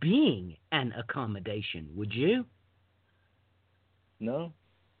as being an accommodation, would you? No.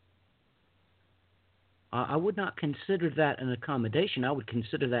 I would not consider that an accommodation. I would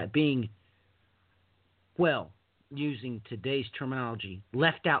consider that being, well, using today's terminology,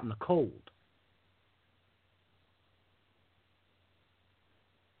 left out in the cold.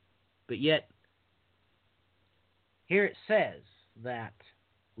 But yet, here it says that,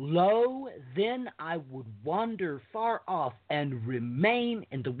 lo, then I would wander far off and remain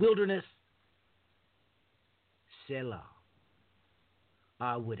in the wilderness, Selah.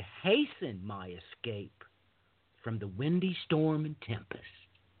 I would hasten my escape from the windy storm and tempest.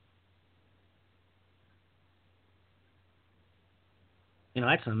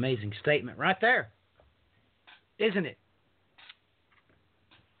 That's an amazing statement right there, isn't it?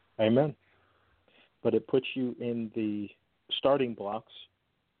 Amen. But it puts you in the starting blocks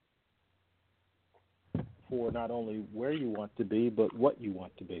for not only where you want to be, but what you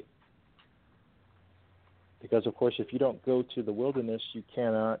want to be. Because, of course, if you don't go to the wilderness, you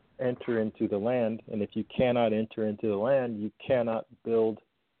cannot enter into the land. And if you cannot enter into the land, you cannot build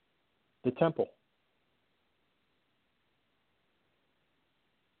the temple.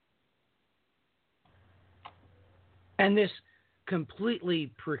 And this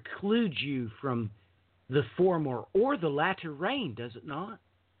completely precludes you from the former or the latter rain, does it not?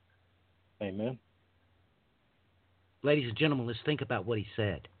 Amen. Ladies and gentlemen, let's think about what he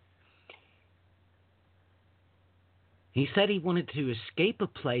said. He said he wanted to escape a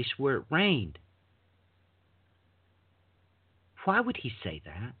place where it rained. Why would he say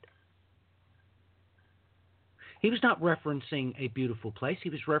that? He was not referencing a beautiful place. He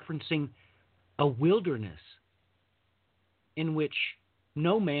was referencing a wilderness in which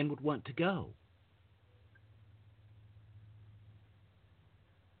no man would want to go.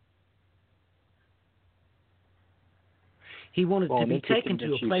 He wanted to be taken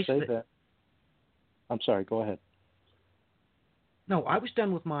to a place that... I'm sorry, go ahead. No, I was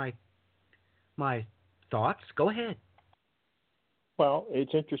done with my thoughts. Go ahead. Well,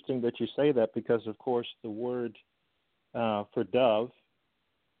 it's interesting that you say that because, of course, the word for dove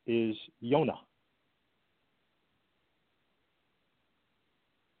is Yonah.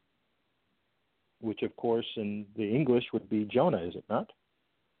 Which, of course, in the English would be Jonah, is it not?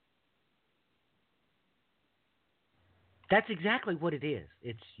 That's exactly what it is.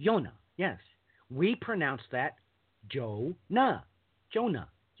 It's Yonah, yes. We pronounce that Jonah. Jonah,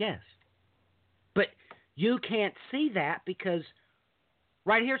 yes. But you can't see that because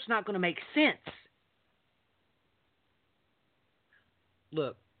right here it's not going to make sense.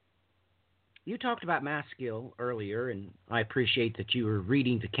 Look, you talked about math skill earlier, and I appreciate that you were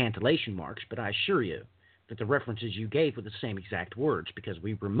reading the cantillation marks, but I assure you that the references you gave were the same exact words because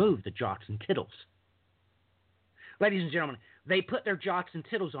we removed the jots and tittles. Ladies and gentlemen, they put their jots and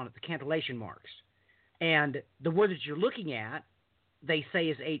tittles on it, the cantillation marks. And the word that you're looking at, they say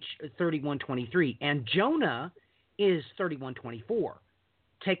is H3123. And Jonah is 3124.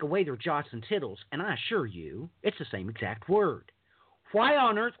 Take away their jots and tittles, and I assure you, it's the same exact word. Why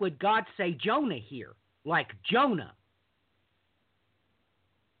on earth would God say Jonah here, like Jonah?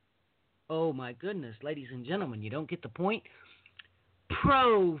 Oh my goodness, ladies and gentlemen, you don't get the point?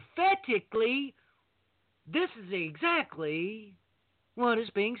 prophetically, this is exactly what is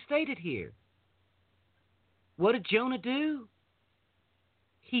being stated here. What did Jonah do?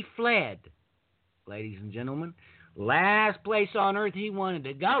 He fled, ladies and gentlemen. Last place on earth he wanted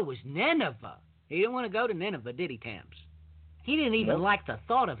to go was Nineveh. He didn't want to go to Nineveh, did he, Tams? He didn't even like the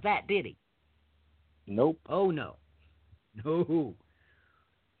thought of that, did he? Nope. Oh, no. No.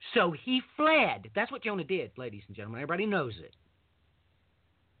 So he fled. That's what Jonah did, ladies and gentlemen. Everybody knows it.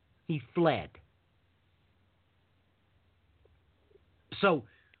 He fled. So,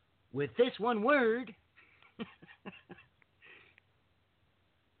 with this one word,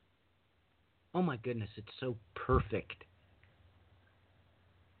 oh my goodness, it's so perfect.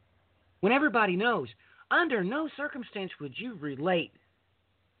 When everybody knows, under no circumstance would you relate,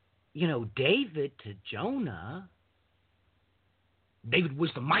 David to Jonah. David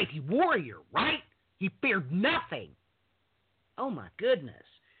was the mighty warrior, right? He feared nothing. Oh my goodness.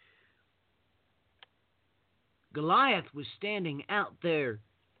 Goliath was standing out there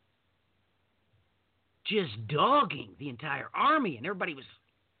just dogging the entire army, and everybody was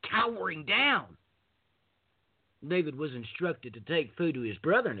cowering down. David was instructed to take food to his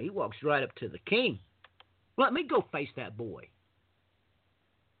brother, and he walks right up to the king. Let me go face that boy,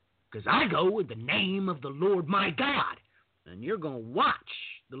 because I go in the name of the Lord my God, and you're going to watch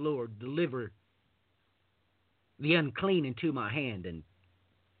the Lord deliver the unclean into my hand. And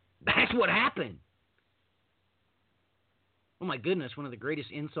that's what happened. Oh my goodness, one of the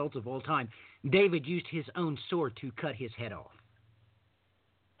greatest insults of all time. David used his own sword to cut his head off.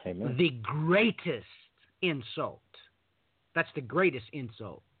 Amen. The greatest insult. That's the greatest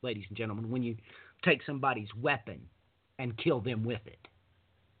insult, ladies and gentlemen, when you take somebody's weapon and kill them with it.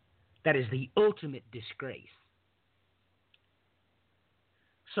 That is the ultimate disgrace.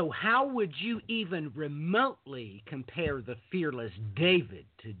 So how would you even remotely compare the fearless David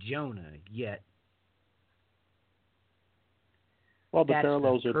to Jonah yet? Well, the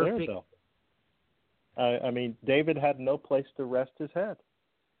parallels are there, though. I mean, David had no place to rest his head.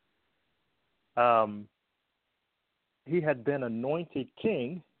 He had been anointed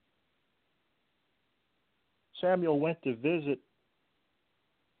king. Samuel went to visit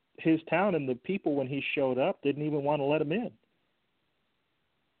his town, and the people, when he showed up, didn't even want to let him in.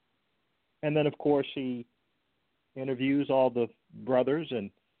 And then, of course, he interviews all the brothers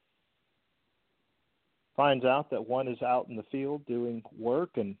and finds out that one is out in the field doing work,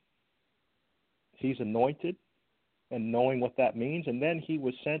 and he's anointed, and knowing what that means. And then he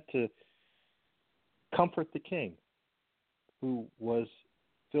was sent to comfort the king, who was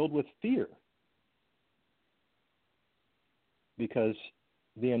filled with fear because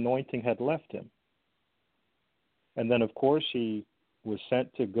the anointing had left him. And then, of course, he was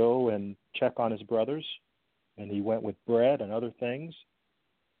sent to go and check on his brothers, and he went with bread and other things,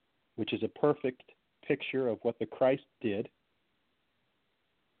 which is a perfect picture of what the Christ did.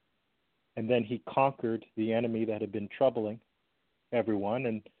 And then he conquered the enemy that had been troubling everyone.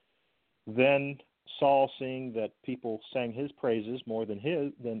 And then Saul, seeing that people sang his praises more than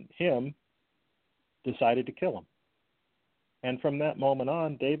him, decided to kill him. And from that moment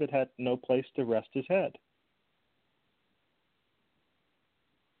on, David had no place to rest his head,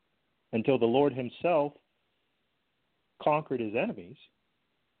 until the Lord himself conquered his enemies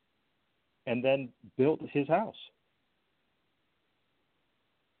and then built his house.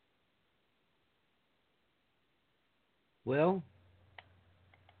 Well,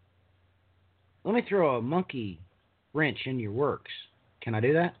 let me throw a monkey wrench in your works. Can I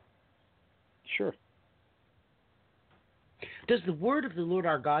do that? Sure. Does the word of the Lord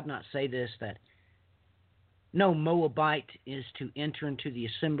our God not say this, that no Moabite is to enter into the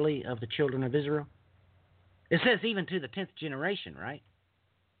assembly of the children of Israel? It says even to the 10th generation, right?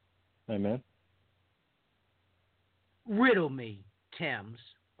 Amen. Riddle me, Thames.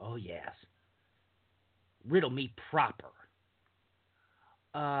 Oh, yes. Riddle me proper.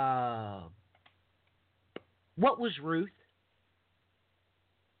 What was Ruth?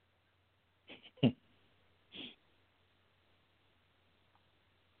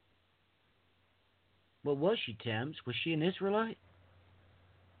 What was she, Thames? Was she an Israelite?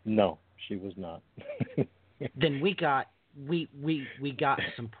 No, she was not. Then we got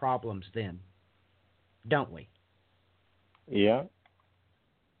some problems then, don't we? Yeah.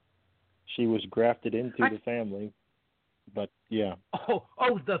 She was grafted into the family, but yeah.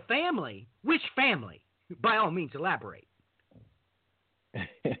 Oh, the family? Which family? By all means, elaborate.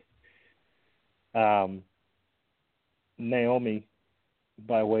 Naomi,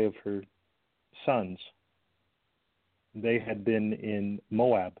 by way of her sons, they had been in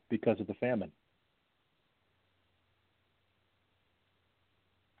Moab because of the famine.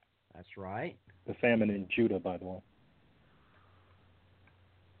 That's right. The famine in Judah, by the way.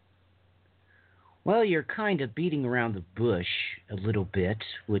 Well, you're kind of beating around the bush a little bit,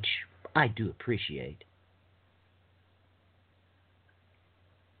 which I do appreciate.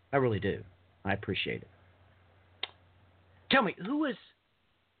 I really do. I appreciate it. Tell me, who is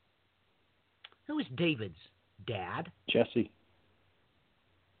David's dad? Jesse.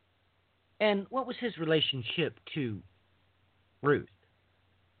 And what was his relationship to Ruth?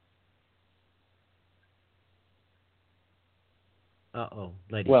 Uh-oh,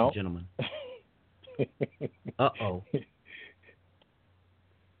 ladies and gentlemen. Uh-oh.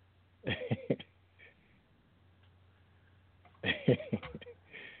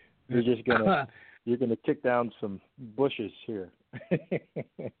 You're gonna kick down some bushes here.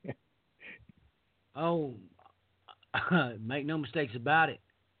 Oh, make no mistakes about it.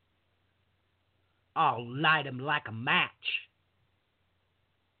 I'll light them like a match.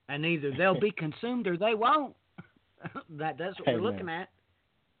 And either they'll be consumed or they won't. That's what we're looking at.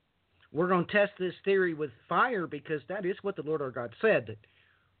 We're going to test this theory with fire because that is what the Lord our God said, that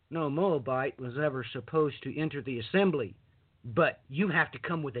no Moabite was ever supposed to enter the assembly. But you have to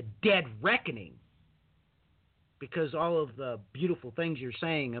come with a dead reckoning, because all of the beautiful things you're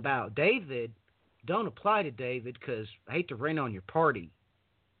saying about David don't apply to David, because I hate to rain on your party.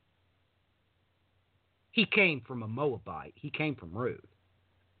 He came from a Moabite. He came from Ruth.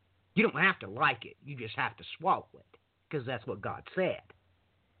 You don't have to like it. You just have to swallow it, because that's what God said.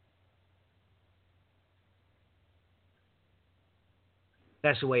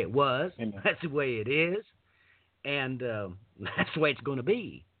 That's the way it was. Amen. That's the way it is. And that's the way it's going to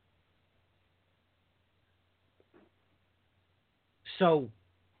be. So,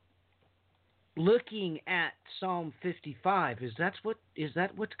 looking at Psalm 55, is that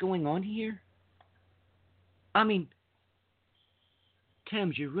what's going on here? I mean,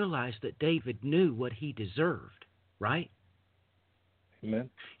 Thames, you realize that David knew what he deserved, right?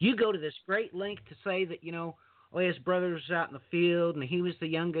 Amen. You go to this great length to say that, his brother was out in the field and he was the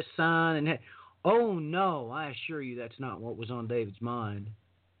youngest son. And oh, no, I assure you that's not what was on David's mind.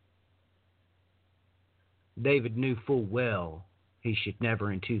 David knew full well he should never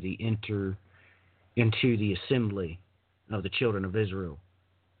enter into the assembly of the children of Israel.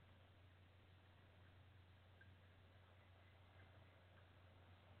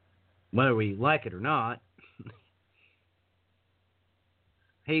 Whether we like it or not,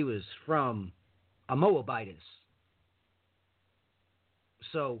 he was from a Moabitess.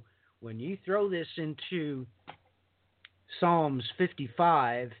 So when you throw this into Psalms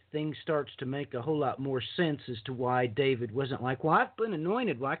 55, things starts to make a whole lot more sense as to why David wasn't like, well, I've been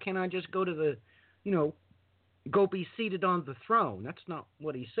anointed. Why can't I just go to the, go be seated on the throne? That's not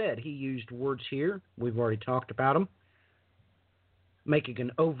what he said. He used words here. We've already talked about them, making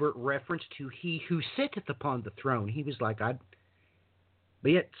an overt reference to he who sitteth upon the throne. He was like, but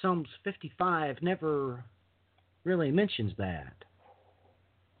yet Psalms 55 never really mentions that.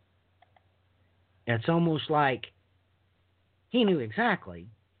 It's almost like he knew exactly.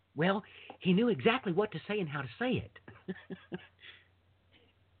 Well, he knew exactly what to say and how to say it.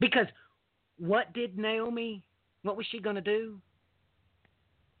 Because what did Naomi, what was she going to do?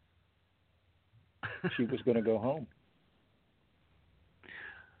 She was going to go home.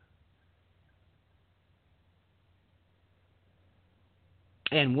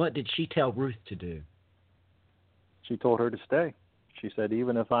 And what did she tell Ruth to do? She told her to stay. She said,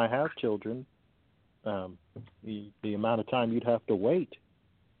 even if I have children, the amount of time you'd have to wait.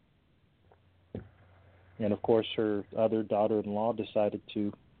 And, of course, her other daughter-in-law decided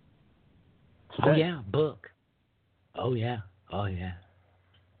to stay. Oh, yeah, book. Oh, yeah. Oh, yeah.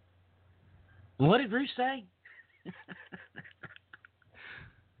 What did Ruth say?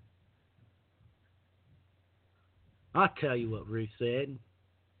 I'll tell you what Ruth said.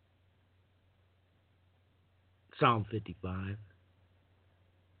 Psalm 55.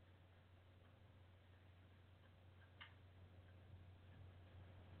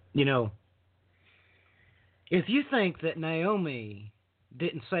 If you think that Naomi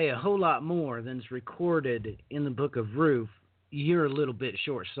didn't say a whole lot more than's recorded in the book of Ruth, you're a little bit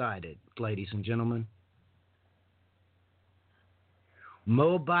short-sighted, ladies and gentlemen.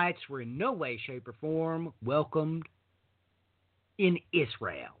 Moabites were in no way, shape, or form welcomed in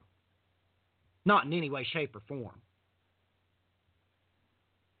Israel. Not in any way, shape, or form.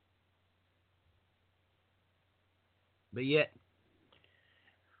 But yet,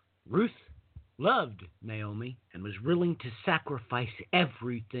 Ruth loved Naomi and was willing to sacrifice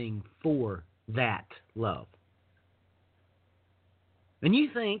everything for that love. And you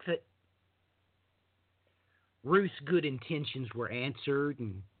think that Ruth's good intentions were answered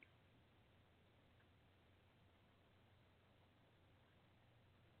and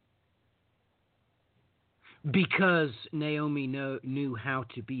Because Naomi knew how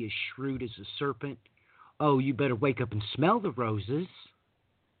to be as shrewd as a serpent. Oh, you better wake up and smell the roses.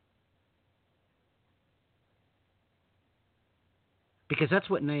 Because that's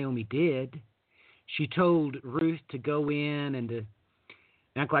what Naomi did. She told Ruth to go in and to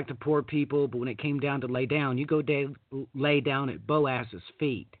act like the poor people, but when it came down to lay down, you go lay down at Boaz's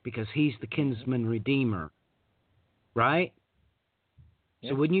feet because he's the kinsman redeemer. Right?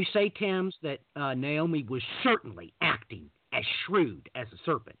 Yeah. So wouldn't you say, Thames, that Naomi was certainly acting as shrewd as a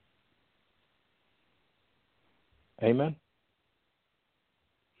serpent? Amen.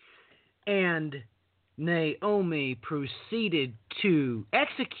 And Naomi proceeded to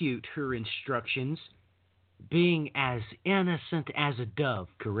execute her instructions, being as innocent as a dove,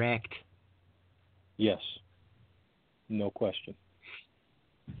 correct? Yes. No question.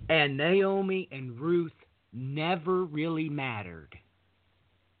 And Naomi and Ruth never really mattered.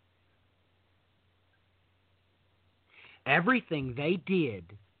 Everything they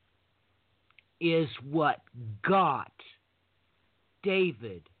did is what got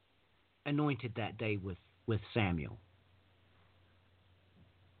David anointed that day with Samuel.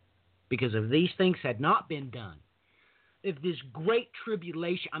 Because if these things had not been done, if this great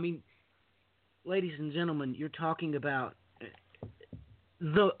tribulation, I mean, ladies and gentlemen, you're talking about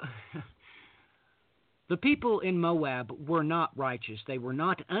the people in Moab were not righteous. They were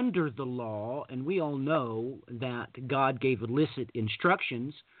not under the law, and we all know that God gave illicit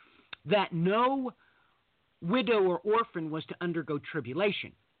instructions that no widow or orphan was to undergo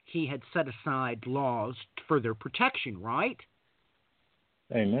tribulation. He had set aside laws for their protection, right?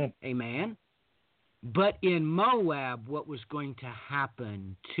 Amen. Amen. But in Moab, what was going to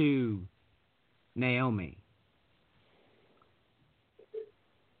happen to Naomi?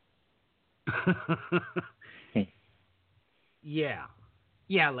 Yeah.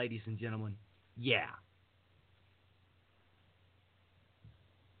 Yeah, ladies and gentlemen. Yeah.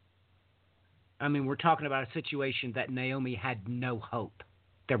 I mean, we're talking about a situation that Naomi had no hope.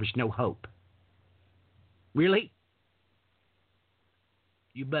 There was no hope. Really?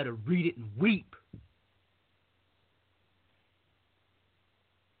 You better read it and weep.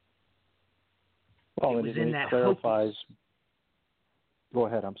 Well, it was in that clarifies. Go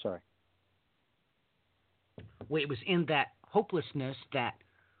ahead. I'm sorry. Well, it was in that hopelessness that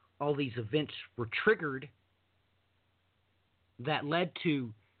all these events were triggered that led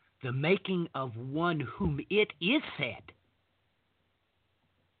to the making of one whom it is said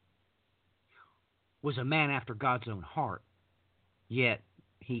was a man after God's own heart, yet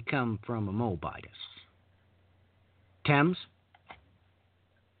he come from a Moabitess. Thames?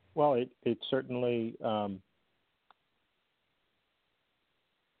 Well, it certainly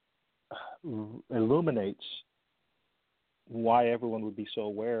illuminates why everyone would be so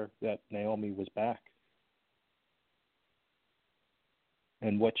aware that Naomi was back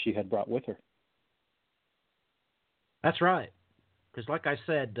and what she had brought with her. That's right. Because like I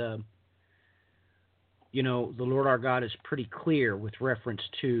said, the Lord our God is pretty clear with reference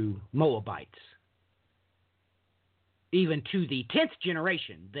to Moabites. Even to the 10th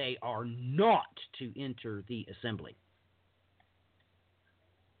generation, they are not to enter the assembly.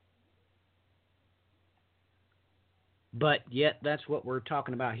 But yet, that's what we're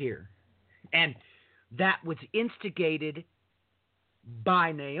talking about here. And that was instigated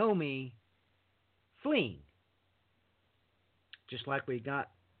by Naomi fleeing. Just like we got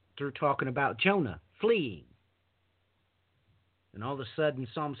through talking about Jonah fleeing. And all of a sudden,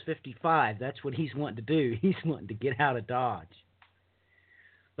 Psalms 55, that's what he's wanting to do. He's wanting to get out of Dodge.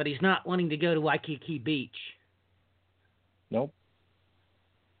 But he's not wanting to go to Waikiki Beach. Nope.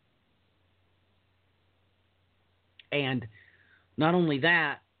 And not only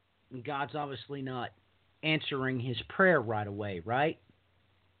that, God's obviously not answering his prayer right away, right?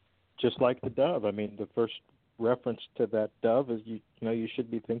 Just like the dove. I mean, the first reference to that dove is you should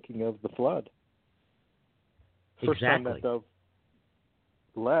be thinking of the flood. First time that dove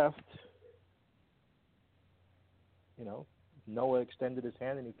left, Noah extended his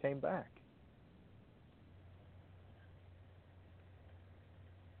hand and he came back.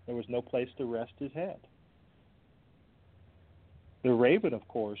 There was no place to rest his head. The raven, of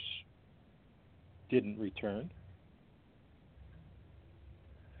course, didn't return.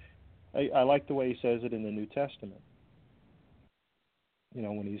 I like the way he says it in the New Testament.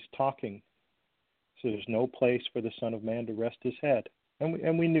 When he's talking, so there's no place for the Son of Man to rest his head.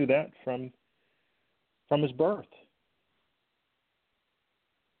 And we knew that from his birth.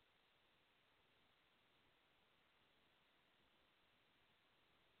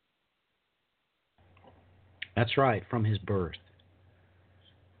 That's right, from his birth.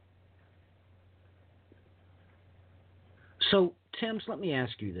 So, Timms, let me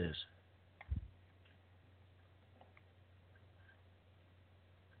ask you this.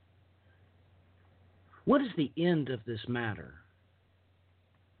 What is the end of this matter?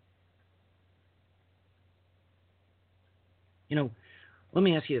 Let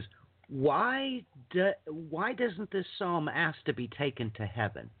me ask you this. Why doesn't this psalm ask to be taken to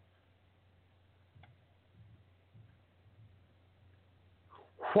heaven?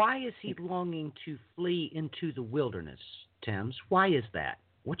 Why is he longing to flee into the wilderness, Timms? Why is that?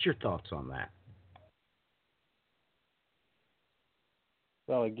 What's your thoughts on that?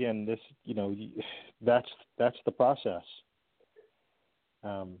 Well, again, that's the process.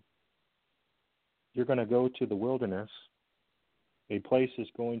 You're going to go to the wilderness. A place is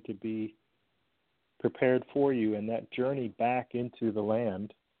going to be prepared for you, and that journey back into the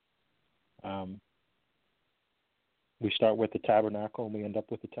land, we start with the tabernacle and we end up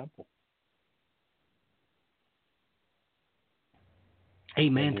with the temple.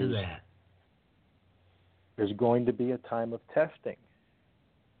 Amen to that. There's going to be a time of testing.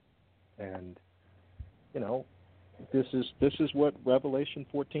 And, this is what Revelation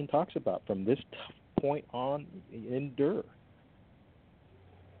 14 talks about. From this point on, endure.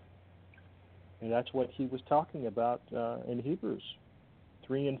 And that's what he was talking about in Hebrews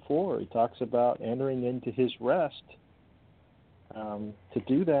 3 and 4. He talks about entering into his rest. To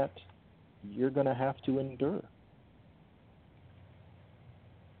do that, you're going to have to endure.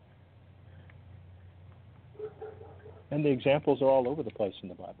 And the examples are all over the place in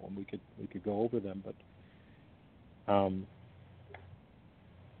the Bible, and we could go over them, but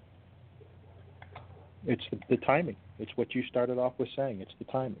it's the timing. It's what you started off with saying. It's the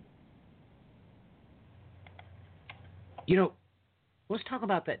timing. Let's talk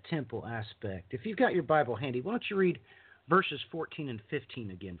about that temple aspect. If you've got your Bible handy, why don't you read verses 14 and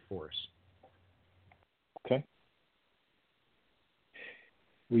 15 again for us? Okay.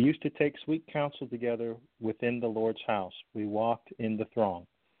 We used to take sweet counsel together within the Lord's house. We walked in the throng.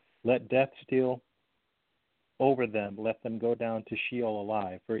 Let death steal over them. Let them go down to Sheol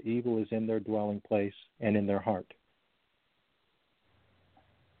alive, for evil is in their dwelling place and in their heart.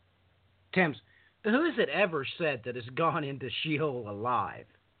 Timms, who has it ever said that has gone into Sheol alive?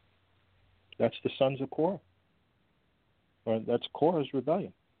 That's the sons of Korah. Or that's Korah's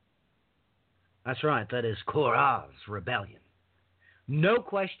rebellion. That's right. That is Korah's rebellion. No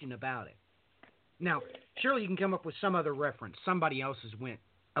question about it. Now, surely you can come up with some other reference. Somebody else has went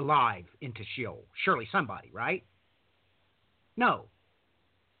alive into Sheol. Surely somebody, right? No.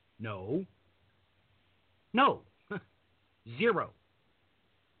 Zero.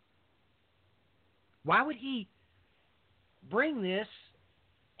 Why would he bring this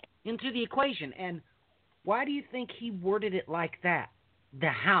into the equation? And why do you think he worded it like that? The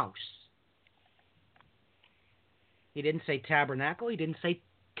house. He didn't say tabernacle. He didn't say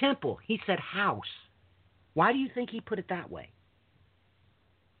temple. He said house. Why do you think he put it that way?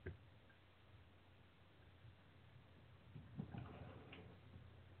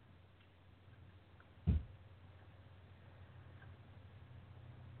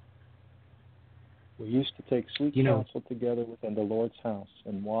 We used to take sweet counsel together within the Lord's house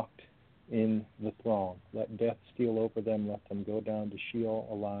and walked in the throng. Let death steal over them. Let them go down to Sheol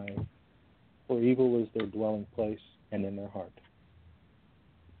alive. For evil is their dwelling place and in their heart.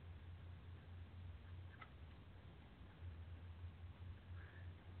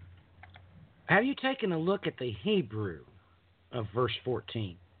 Have you taken a look at the Hebrew of verse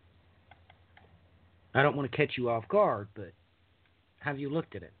 14? I don't want to catch you off guard, but have you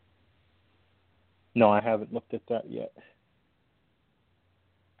looked at it? No, I haven't looked at that yet.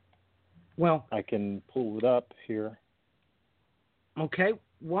 Well, I can pull it up here. Okay,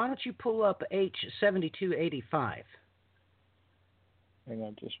 why don't you pull up H7285? Hang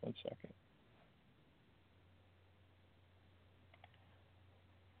on just one second.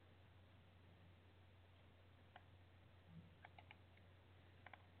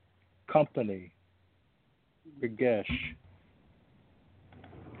 Company, Regesh,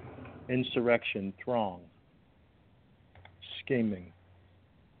 insurrection, throng, scheming.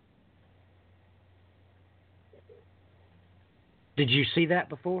 Did you see that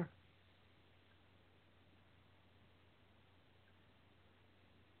before?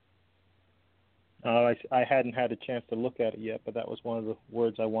 I hadn't had a chance to look at it yet, but that was one of the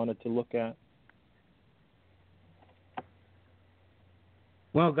words I wanted to look at.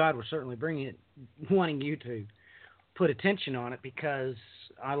 Well, God was certainly wanting you to put attention on it, because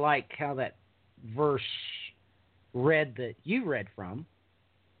I like how that verse read that you read from.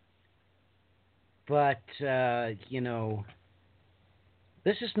 But,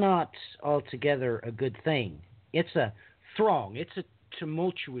 this is not altogether a good thing. It's a throng. It's a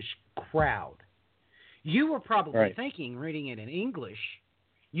tumultuous crowd. You were probably Right. thinking, reading it in English,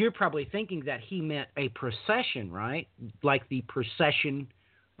 you're probably thinking that he meant a procession, right? Like the procession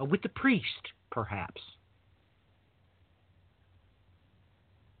with the priest, perhaps.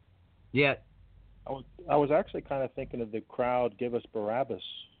 Yet, I was actually kind of thinking of the crowd, give us Barabbas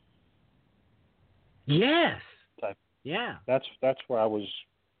yes, type. yeah. That's where I was.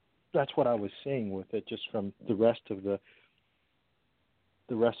 That's what I was seeing with it, just from the rest of the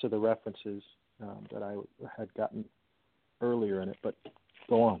references that I had gotten earlier in it. But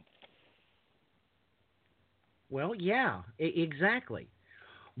go on. Well, yeah, exactly.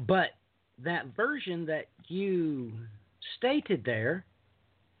 But that version that you stated there,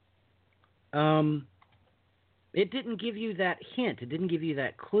 it didn't give you that hint. It didn't give you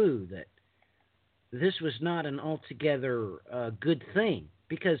that clue that this was not an altogether good thing.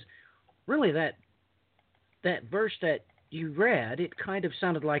 Because really that verse that you read, it kind of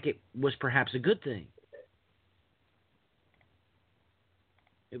sounded like it was perhaps a good thing.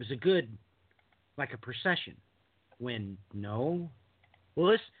 It was a good, like a procession. When no,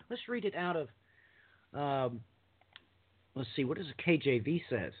 well, let's read it out of. Let's see, what does the KJV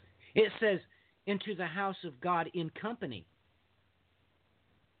says? It says, "Into the house of God in company."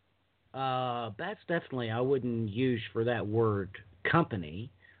 That's definitely, I wouldn't use for that word company.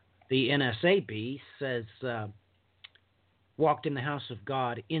 The NSAB says, "Walked in the house of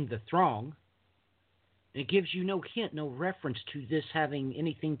God in the throng." It gives you no hint, no reference to this having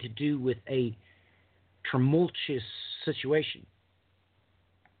anything to do with a tumultuous situation.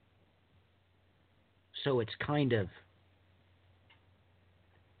 So it's kind of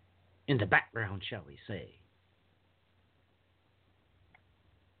in the background, shall we say.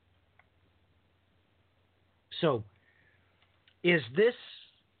 So is this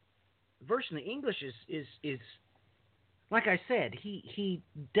verse in the English is like I said, he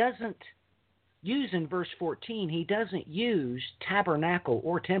doesn't use in verse 14, he doesn't use tabernacle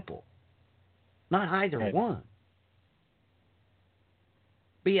or temple. Not either Right. one.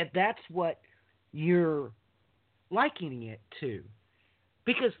 But yet that's what you're likening it to.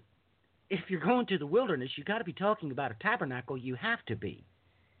 Because if you're going to the wilderness, you've got to be talking about a tabernacle. You have to be.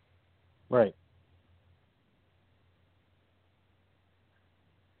 Right.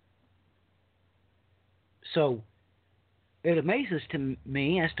 So it amazes to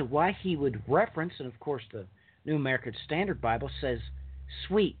me as to why he would reference, and of course the New American Standard Bible says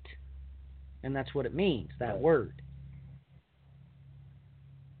sweet. And that's what it means, that word.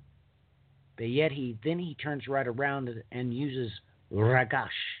 But yet he turns right around and uses ragash,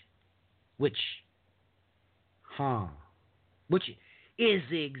 which is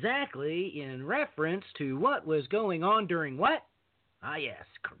exactly in reference to what was going on during what? Ah, yes,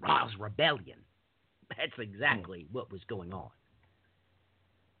 Korah's rebellion. That's exactly what was going on.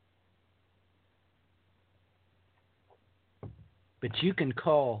 But you can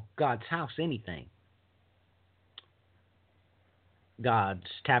call God's house anything. God's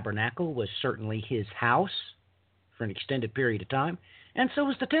tabernacle was certainly his house for an extended period of time, and so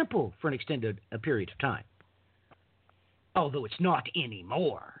was the temple for an extended period of time. Although it's not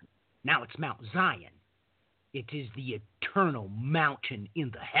anymore. Now it's Mount Zion. It is the eternal mountain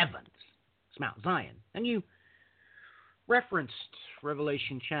in the heavens. It's Mount Zion. And you referenced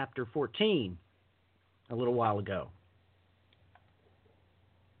Revelation chapter 14 a little while ago,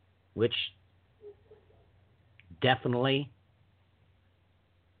 which definitely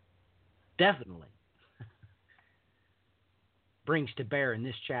brings to bear in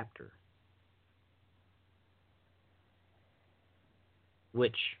this chapter,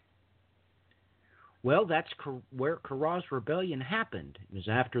 which, well, that's where Korah's rebellion happened. It was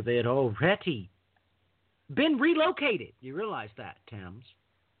after they had already been relocated. You realize that, Thames?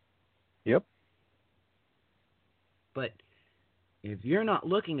 Yep. But if you're not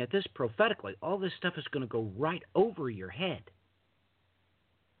looking at this prophetically, all this stuff is going to go right over your head.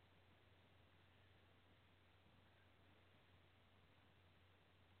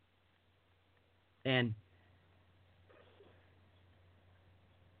 And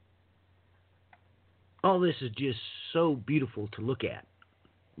all this is just so beautiful to look at.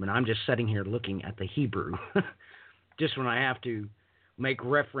 I mean, I'm just sitting here looking at the Hebrew. Just when I have to make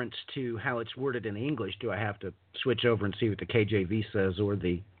reference to how it's worded in English, do I have to switch over and see what the KJV says or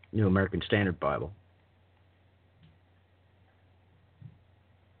the New American Standard Bible?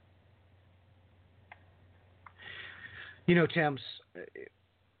 You know, Thames,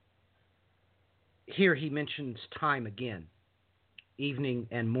 here he mentions time again, evening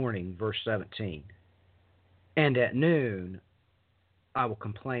and morning, verse 17. And at noon I will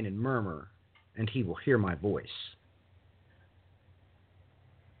complain and murmur, and he will hear my voice.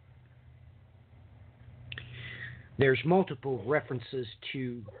 There's multiple references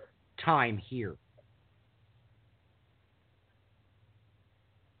to time here,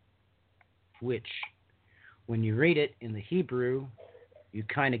 which, when you read it in the Hebrew, you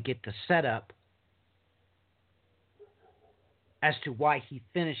kind of get the setup as to why he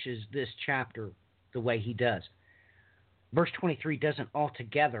finishes this chapter the way he does. Verse 23 doesn't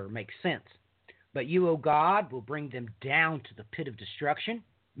altogether make sense. But you, O God, will bring them down to the pit of destruction.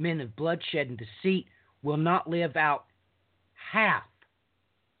 Men of bloodshed and deceit will not live out half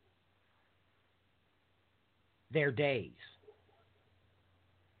their days.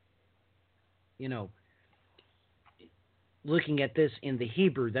 You know, looking at this in the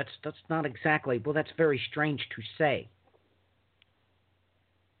Hebrew, that's not exactly, well, that's very strange to say.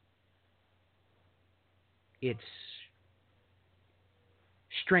 It's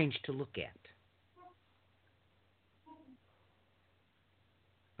strange to look at.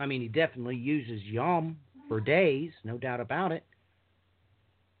 I mean, he definitely uses yom for days, no doubt about it.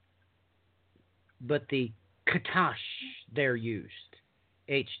 But the katash there used,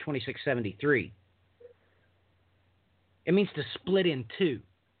 H2673, it means to split in two.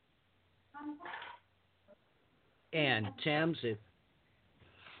 And Thames, if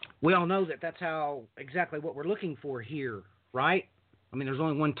we all know that that's how exactly what we're looking for here, right? I mean, there's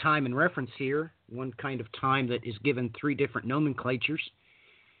only one time in reference here, one kind of time that is given three different nomenclatures.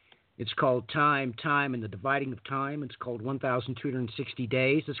 It's called time, and the dividing of time. It's called 1,260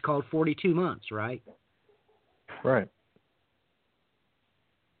 days. It's called 42 months, right? Right.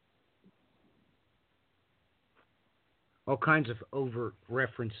 All kinds of overt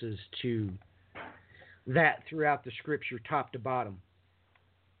references to that throughout the Scripture, top to bottom.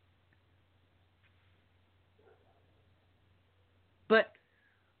 But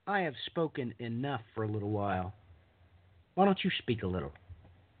I have spoken enough for a little while. Why don't you speak a little?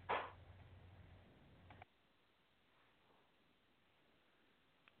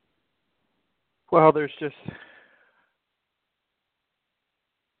 Well, there's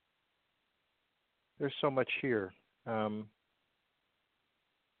so much here.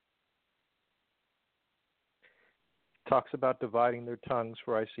 Talks about dividing their tongues,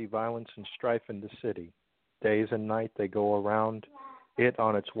 for I see violence and strife in the city. Days and night they go around it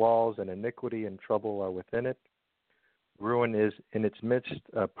on its walls, and iniquity and trouble are within it. Ruin is in its midst,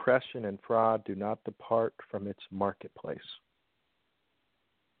 oppression and fraud do not depart from its marketplace.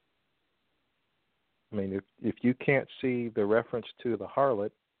 I mean, if you can't see the reference to the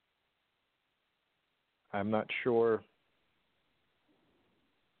harlot, I'm not sure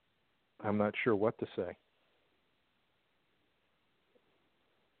what to say.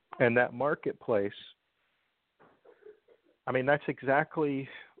 And that marketplace, I mean, that's exactly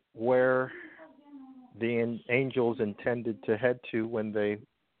where the angels intended to head to when they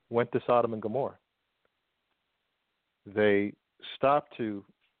went to Sodom and Gomorrah. They stopped to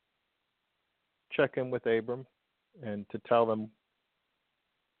check in with Abram and to tell them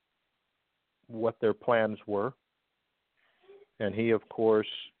what their plans were. And he, of course,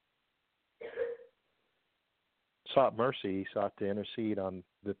 sought mercy. He sought to intercede on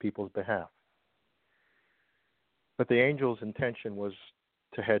the people's behalf. But the angel's intention was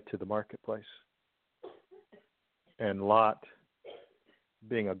to head to the marketplace. And Lot,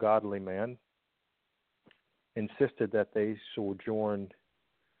 being a godly man, insisted that they sojourn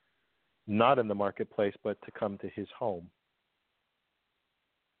not in the marketplace, but to come to his home.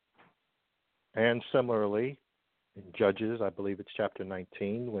 And similarly, in Judges, I believe it's chapter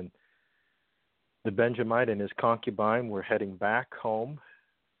 19, when the Benjamite and his concubine were heading back home,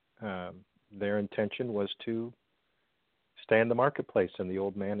 their intention was to stay in the marketplace, and the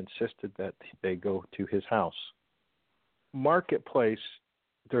old man insisted that they go to his house. Marketplace,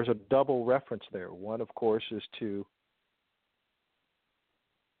 there's a double reference there. One, of course, is to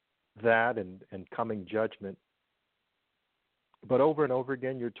that and coming judgment. But over and over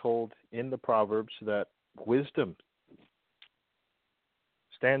again, you're told in the Proverbs that wisdom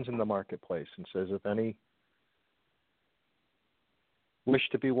stands in the marketplace and says, if any wish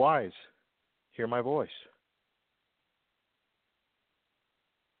to be wise, hear my voice.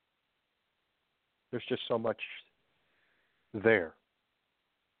 There's just so much there.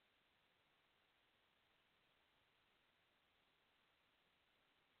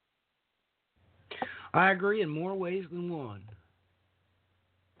 I agree in more ways than one.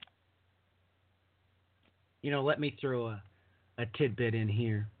 You know, let me throw a tidbit in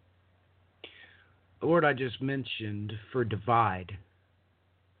here. The word I just mentioned for divide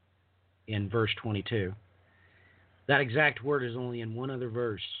in verse 22, that exact word is only in one other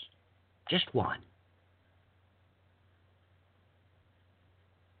verse. Just one.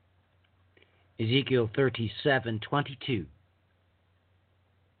 Ezekiel 37:22.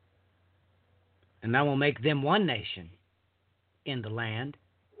 And I will make them one nation in the land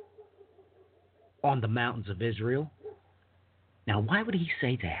on the mountains of Israel. Now, why would he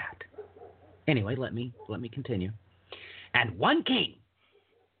say that? Anyway, let me continue. And one king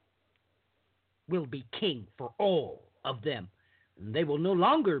will be king for all of them. And they will no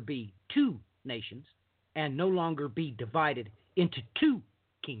longer be two nations and no longer be divided into two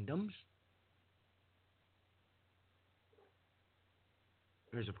kingdoms.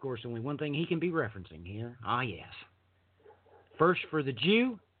 There's, of course, only one thing he can be referencing here. Ah, yes. First for the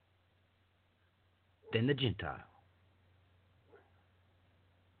Jew, then the Gentile.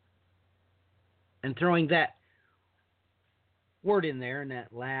 And throwing that word in there in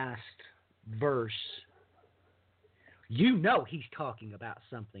that last verse, you know he's talking about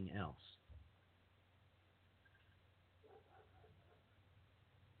something else.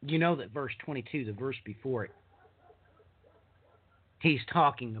 You know that verse 22, the verse before it, he's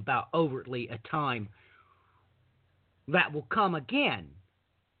talking about overtly a time that will come again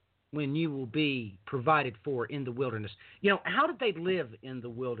when you will be provided for in the wilderness. You know, how did they live in the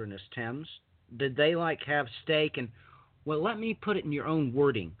wilderness, Thames? Did they have steak and, well, let me put it in your own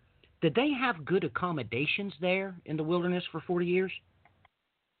wording. Did they have good accommodations there in the wilderness for 40 years?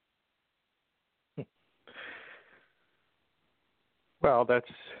 Well,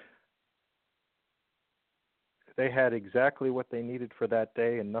 they had exactly what they needed for that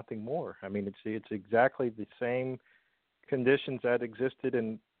day and nothing more. I mean, it's exactly the same conditions that existed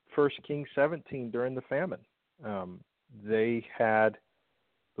in 1 Kings 17 during the famine. They had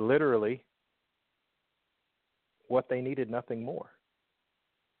literally what they needed, nothing more.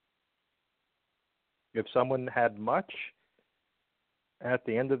 If someone had much, at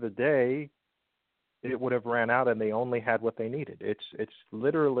the end of the day, it would have ran out and they only had what they needed. It's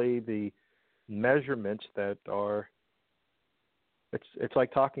literally the measurements that are, it's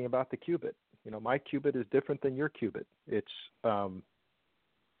like talking about the cubit. You know, my cubit is different than your cubit. It's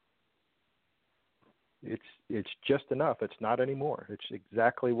just enough. It's not any more. It's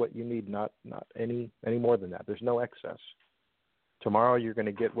exactly what you need, not any more than that. There's no excess. Tomorrow you're going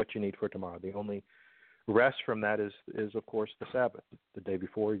to get what you need for tomorrow. The only rest from that is of course the Sabbath. The day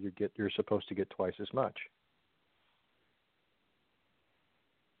before you're supposed to get twice as much.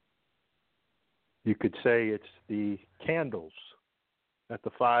 You could say it's the candles at the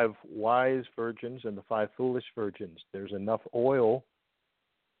 5 wise virgins and the 5 foolish virgins. There's enough oil,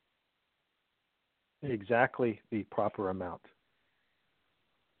 exactly the proper amount.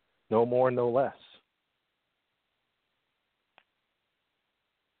 No more, no less.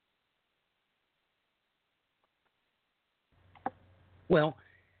 Well,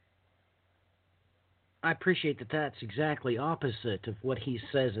 I appreciate that that's exactly opposite of what he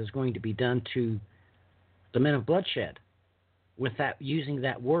says is going to be done to the men of bloodshed, with that, using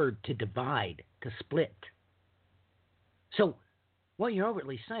that word to divide, to split. So what you're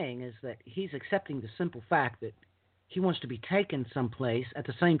overtly saying is that he's accepting the simple fact that he wants to be taken someplace. At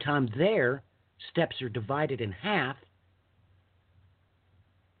the same time, their steps are divided in half.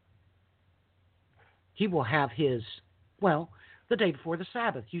 He will have his, well, the day before the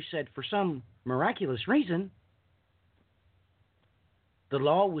Sabbath. You said for some miraculous reason, the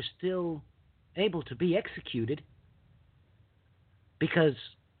law was still able to be executed, because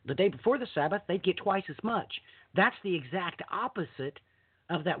the day before the Sabbath, they'd get twice as much. That's the exact opposite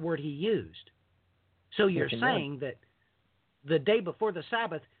of that word he used. So you're saying that the day before the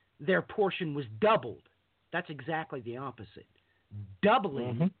Sabbath, their portion was doubled. That's exactly the opposite.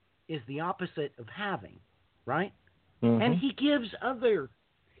 Doubling is the opposite of having, right? And he gives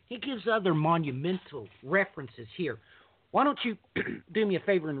other monumental references here. Why don't you do me a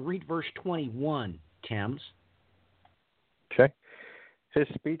favor and read verse 21, Thames? Okay. His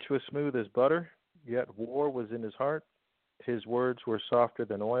speech was smooth as butter, yet war was in his heart. His words were softer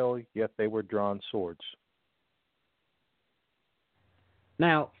than oil, yet they were drawn swords.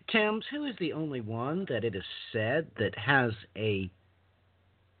 Now, Thames, who is the only one that it is said that has a...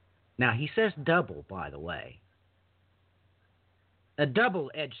 Now, he says double, by the way. A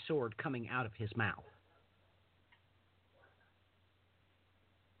double-edged sword coming out of his mouth.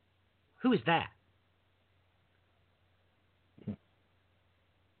 Who is that?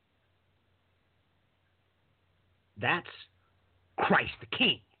 That's Christ the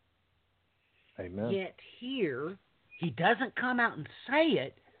King. Amen. Yet here, he doesn't come out and say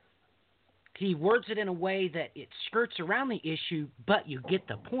it. He words it in a way that it skirts around the issue, but you get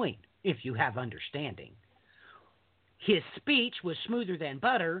the point if you have understanding. His speech was smoother than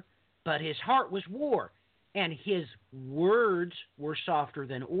butter, but his heart was war. And his words were softer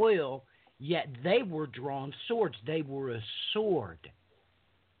than oil, Yet they were drawn swords. They were a sword.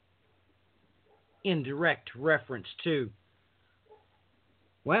 In direct reference to,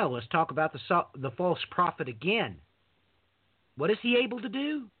 well, let's talk about the false prophet again. What is he able to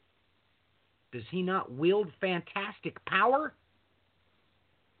do? Does he not wield fantastic power?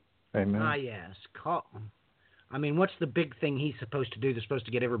 Amen. Ah, yes. I mean, what's the big thing he's supposed to do that's supposed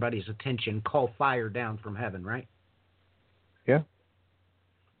to get everybody's attention? Call fire down from heaven, right? Yeah.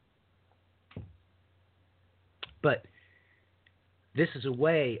 But this is a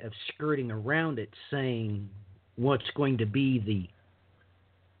way of skirting around it, saying what's going to be the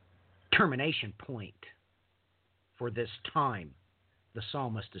termination point for this time the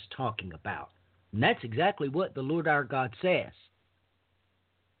psalmist is talking about. And that's exactly what the Lord our God says.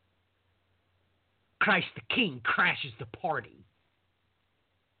 Christ the King crashes the party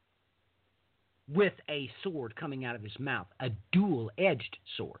with a sword coming out of his mouth, a dual-edged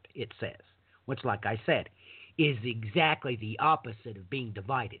sword, it says, which, like I said, is exactly the opposite of being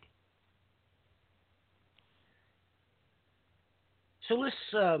divided. So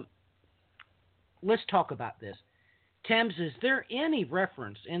let's talk about this. Thames, is there any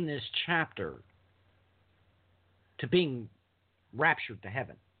reference in this chapter to being raptured to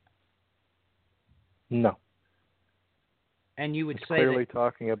heaven? No. And you would it's say clearly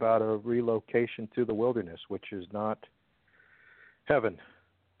talking about a relocation to the wilderness, which is not heaven,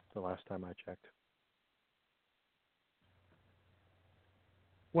 the last time I checked.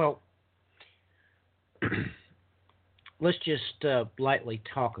 Well, let's just lightly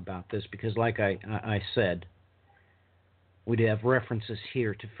talk about this because, like I said, we do have references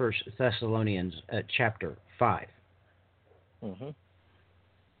here to 1 Thessalonians chapter 5. Mm-hmm.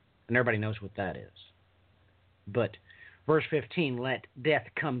 And everybody knows what that is. But verse 15, let death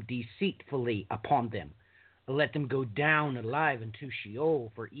come deceitfully upon them. Let them go down alive into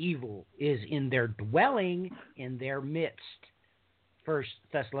Sheol, for evil is in their dwelling in their midst. 1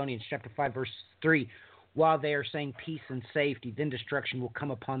 Thessalonians chapter 5, verse 3, while they are saying peace and safety, then destruction will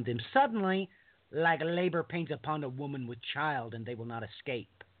come upon them suddenly, like labor pains upon a woman with child, and they will not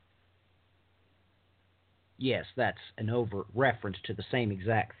escape. Yes, that's an overt reference to the same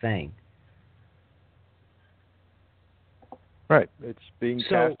exact thing. Right. It's being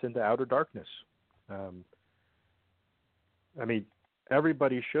cast into outer darkness. I mean,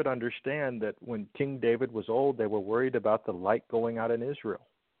 everybody should understand that when King David was old, they were worried about the light going out in Israel.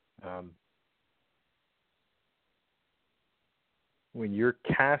 When you're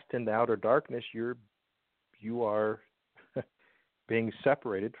cast into outer darkness, you are being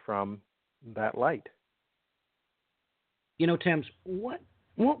separated from that light. You know, Thames, what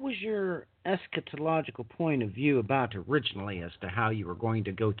was your eschatological point of view about originally as to how you were going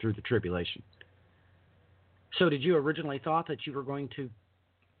to go through the tribulation? So did you originally thought that you were going to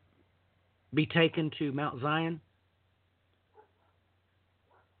be taken to Mount Zion?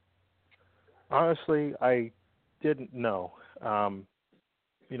 Honestly, I didn't know.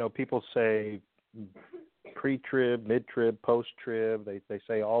 People say pre-trib, mid-trib, post-trib. They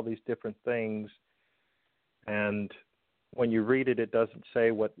say all these different things. And when you read it, it doesn't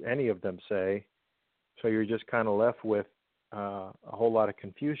say what any of them say. So you're just kind of left with a whole lot of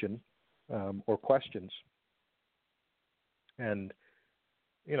confusion or questions. And,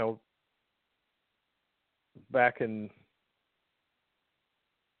 back in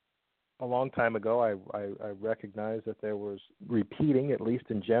a long time ago, I recognized that there was repeating, at least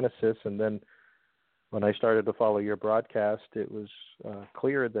in Genesis. And then when I started to follow your broadcast, it was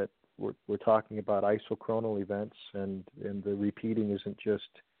clear that we're talking about isochronal events, and the repeating isn't just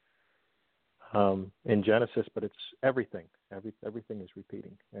in Genesis, but it's everything. Everything is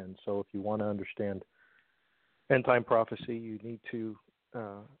repeating. And so if you want to understand end-time prophecy, you need to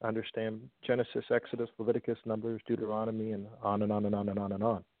understand Genesis, Exodus, Leviticus, Numbers, Deuteronomy, and on and on and on and on and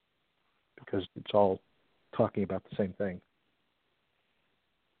on, because it's all talking about the same thing.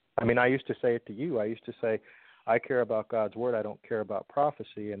 I mean, I used to say it to you. I used to say, I care about God's word. I don't care about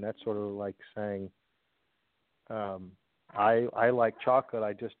prophecy. And that's sort of like saying, I like chocolate.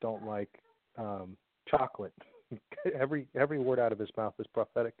 I just don't like chocolate. Every word out of his mouth is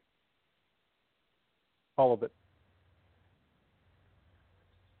prophetic. All of it.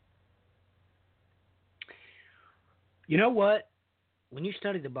 You know what? When you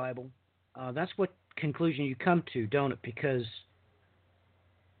study the Bible, that's what conclusion you come to, don't it? Because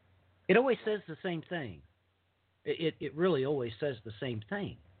it always says the same thing. It really always says the same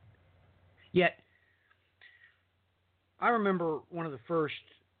thing. Yet, I remember one of the first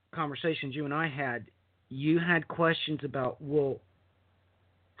conversations you and I had, you had questions about, well,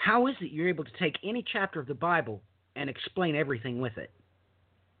 how is it you're able to take any chapter of the Bible and explain everything with it?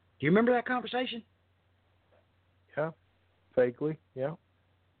 Do you remember that conversation? Yeah, vaguely, yeah.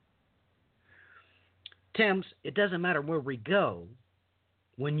 Tim's, it doesn't matter where we go.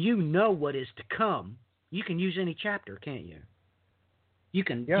 When you know what is to come, you can use any chapter, can't you? You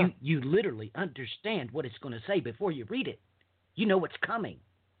can. Yeah. You literally understand what it's going to say before you read it. You know what's coming.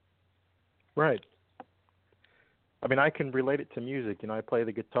 Right. I mean, I can relate it to music. I play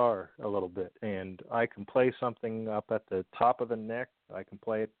the guitar a little bit, and I can play something up at the top of the neck. I can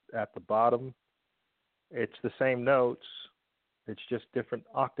play it at the bottom. It's the same notes. It's just different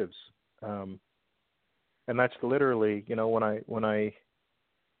octaves. And that's literally, when I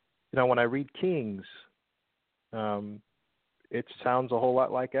read Kings, it sounds a whole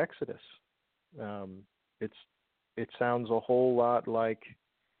lot like Exodus. It sounds a whole lot like,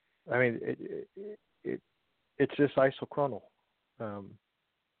 I mean, it's just isochronal.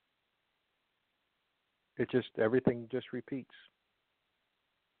 Everything just repeats.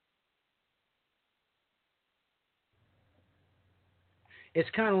 It's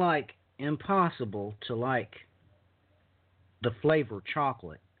kind of like impossible to like the flavor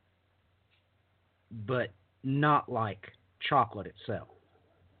chocolate, but not like chocolate itself.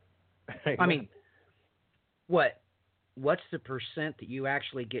 I mean, what's the percent that you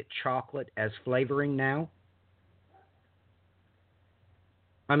actually get chocolate as flavoring now?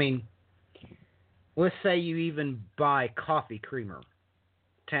 I mean, let's say you even buy coffee creamer.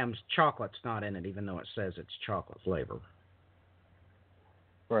 Tams, chocolate's not in it, even though it says it's chocolate flavor.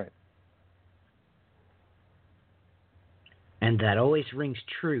 Right. And that always rings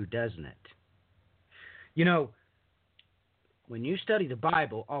true, doesn't it? When you study the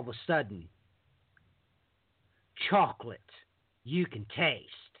Bible, all of a sudden, chocolate you can taste.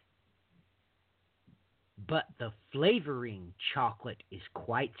 But the flavoring chocolate is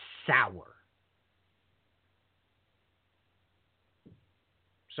quite sour.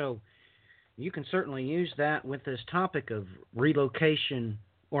 So you can certainly use that with this topic of relocation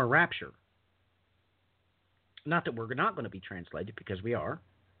or rapture. Not that we're not going to be translated, because we are.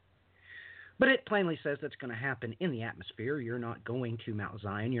 But it plainly says that's going to happen in the atmosphere. You're not going to Mount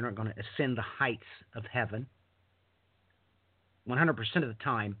Zion. You're not going to ascend the heights of heaven. 100% of the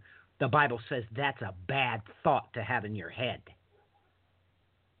time, the Bible says that's a bad thought to have in your head.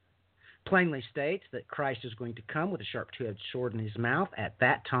 Plainly states that Christ is going to come with a sharp two-edged sword in his mouth. At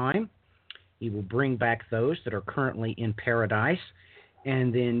that time, he will bring back those that are currently in paradise,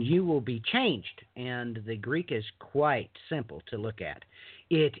 and then you will be changed. And the Greek is quite simple to look at.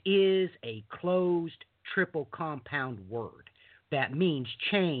 It is a closed triple compound word that means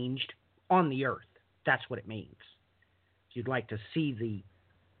changed on the earth. That's what it means. If you'd like to see the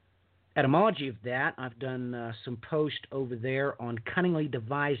etymology of that, I've done some post over there on cunningly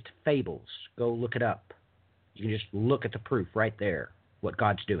devised fables. Go look it up. You can just look at the proof right there, what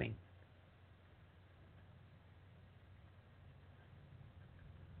God's doing.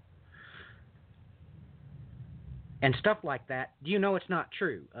 And stuff like that, do you know it's not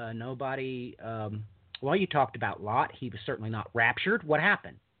true? Nobody, you talked about Lot. He was certainly not raptured. What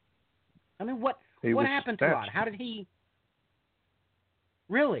happened? I mean, what happened to Lot? How did he...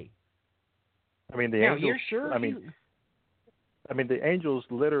 Really? I mean, the angels... You're sure? I mean, the angels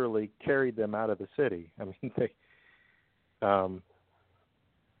literally carried them out of the city. I mean, they...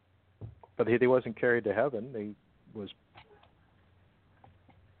 but he wasn't carried to heaven. He was...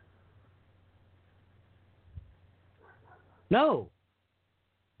 No,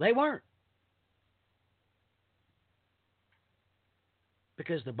 they weren't.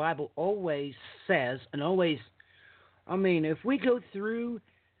 Because the Bible always says, and always, if we go through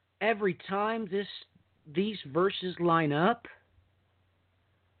every time these verses line up,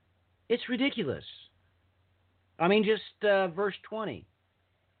 it's ridiculous. Just verse 20.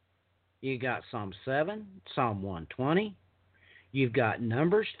 You got Psalm 7, Psalm 120. You've got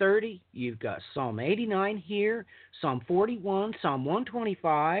Numbers 30. You've got Psalm 89 here, Psalm 41, Psalm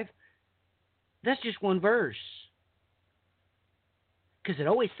 125. That's just one verse. Because it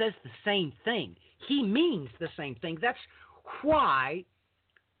always says the same thing. He means the same thing. That's why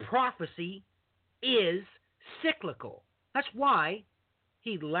prophecy is cyclical. That's why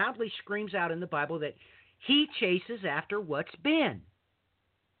he loudly screams out in the Bible that he chases after what's been.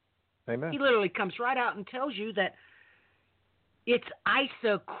 Amen. He literally comes right out and tells you that it's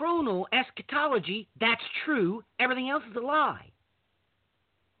isochronal eschatology. That's true. Everything else is a lie.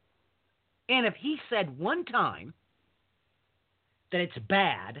 And if he said one time that it's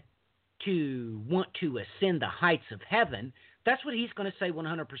bad to want to ascend the heights of heaven, that's what he's going to say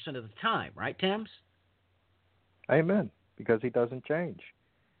 100% of the time. Right, Thames? Amen. Because he doesn't change.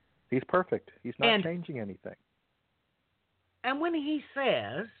 He's perfect. He's not changing anything. And when he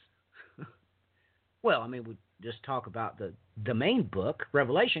says, Well, I mean, we just talk about the main book,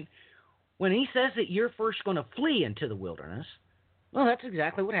 Revelation. When he says that you're first going to flee into the wilderness, well, that's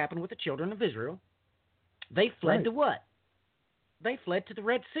exactly what happened with the children of Israel. They fled to what? They fled to the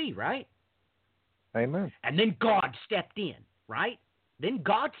Red Sea, right? Amen. And then God stepped in, right? Then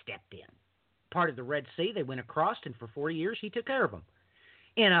God stepped in. Part of the Red Sea, they went across, and for 40 years he took care of them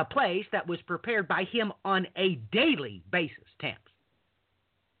in a place that was prepared by him on a daily basis, Temps.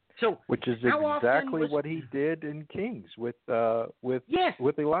 So, which is exactly what he did in Kings with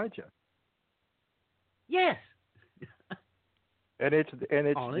Elijah. Yes. And it's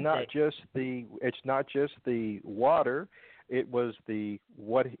not just the water. It was the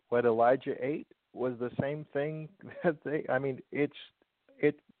what Elijah ate was the same thing that they. I mean, it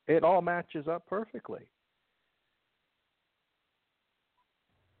all matches up perfectly.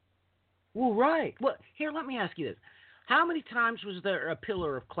 Well, right. Well, here, let me ask you this: how many times was there a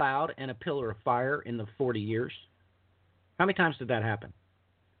pillar of cloud and a pillar of fire in the 40 years? How many times did that happen?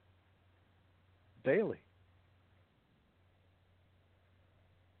 Daily.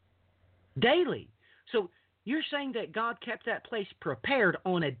 So you're saying that God kept that place prepared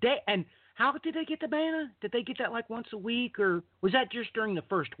on a day. And how did they get the manna? Did they get that like once a week, or was that just during the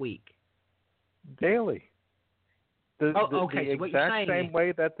first week? Daily. The exact same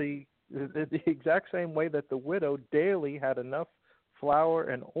way that the exact same way that the widow daily had enough flour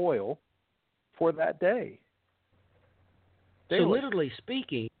and oil for that day. Daily. So literally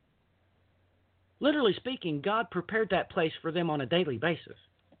speaking, God prepared that place for them on a daily basis.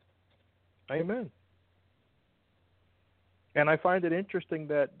 Amen. And I find it interesting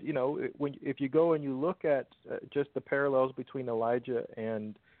that, if you go and you look at just the parallels between Elijah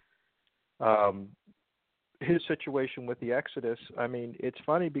and his situation with the Exodus, I mean, it's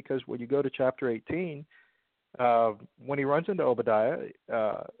funny because when you go to chapter 18, when he runs into Obadiah,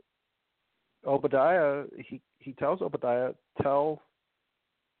 he tells Obadiah, tell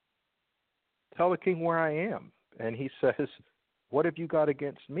the king where I am. And he says, what have you got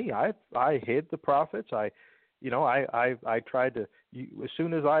against me? I hid the prophets. I tried to. As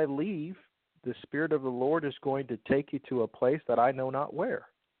soon as I leave, the Spirit of the Lord is going to take you to a place that I know not where.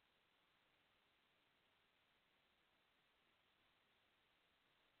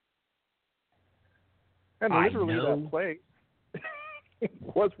 And literally, that place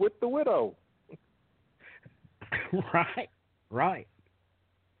was with the widow. Right.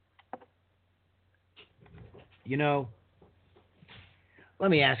 Let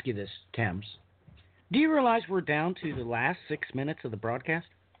me ask you this, Thames. Do you realize we're down to the last 6 minutes of the broadcast?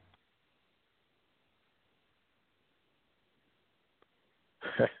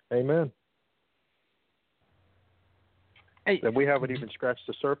 Amen. Hey, and we haven't even scratched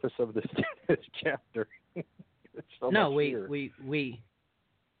the surface of this chapter.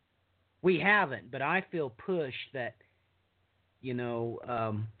 We haven't, but I feel pushed that,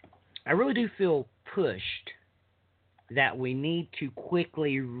 I really do feel pushed that we need to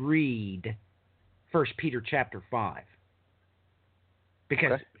quickly read 1 Peter chapter 5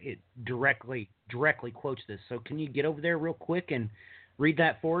 because it directly quotes this. So can you get over there real quick and read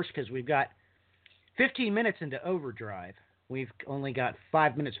that for us? Because we've got 15 minutes into overdrive. We've only got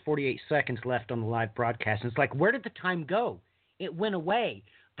 5 minutes, 48 seconds left on the live broadcast. And it's like, where did the time go? It went away.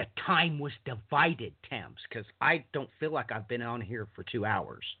 The time was divided, Thames, because I don't feel like I've been on here for 2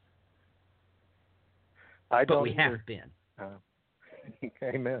 hours. But we have been.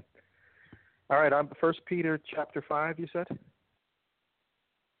 Amen. All right, I'm 1 Peter chapter 5, you said?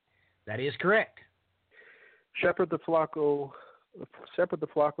 That is correct. Shepherd the flock of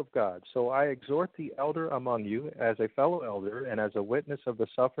God. So I exhort the elder among you as a fellow elder and as a witness of the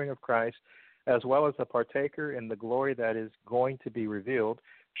suffering of Christ, as well as a partaker in the glory that is going to be revealed.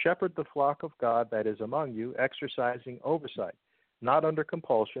 Shepherd the flock of God that is among you, exercising oversight, not under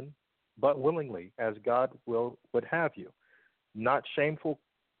compulsion, but willingly, as God would have you, not for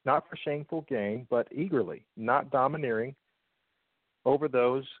shameful gain, but eagerly, not domineering over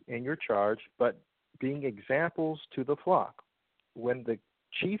those in your charge, but being examples to the flock. When the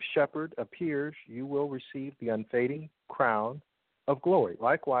chief shepherd appears, you will receive the unfading crown of glory.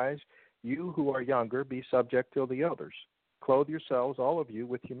 Likewise, you who are younger, be subject to the elders. Clothe yourselves, all of you,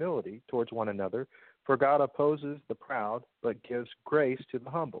 with humility towards one another, for God opposes the proud, but gives grace to the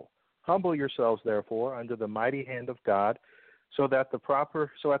humble. Humble yourselves, therefore, under the mighty hand of God, so at the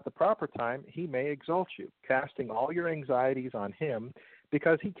proper time he may exalt you, casting all your anxieties on him,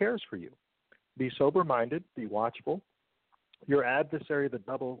 because he cares for you. Be sober-minded, be watchful. Your adversary, the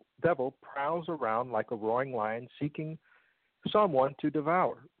devil, prowls around like a roaring lion, seeking someone to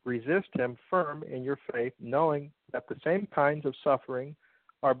devour. Resist him firm in your faith, knowing that the same kinds of suffering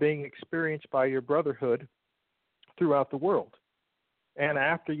are being experienced by your brotherhood throughout the world. And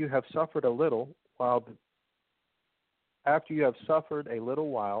after you have suffered a little while,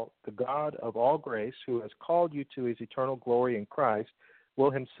 the God of all grace, who has called you to his eternal glory in Christ,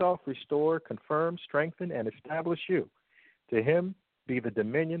 will himself restore, confirm, strengthen, and establish you. To him be the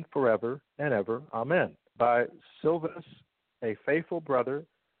dominion forever and ever. Amen. By Silvanus, a faithful brother,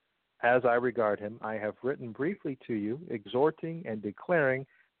 as I regard him, I have written briefly to you, exhorting and declaring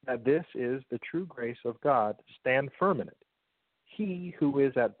that this is the true grace of God. Stand firm in it. He who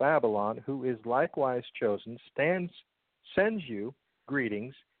is at Babylon, who is likewise chosen, sends you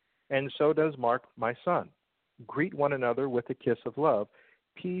greetings, and so does Mark, my son. Greet one another with a kiss of love.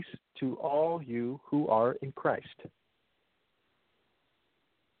 Peace to all you who are in Christ.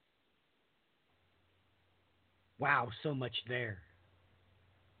 Wow, so much there.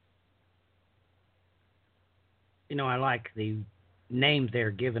 You know, I like the name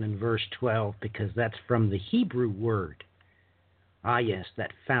there given in verse 12 because that's from the Hebrew word. Ah, yes,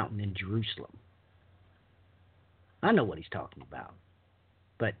 that fountain in Jerusalem. I know what he's talking about.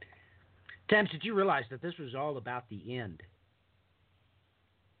 But, Tams, did you realize that this was all about the end?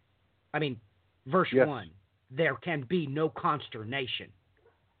 I mean, verse 1, there can be no consternation.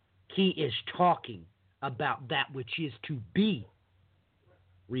 He is talking about that which is to be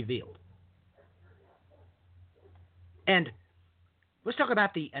revealed. And let's talk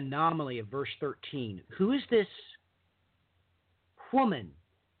about the anomaly of verse 13. Who is this woman?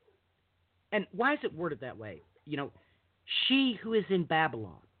 And why is it worded that way? You know, she who is in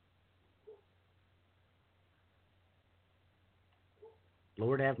Babylon.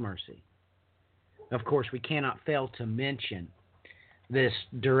 Lord have mercy. Of course, we cannot fail to mention this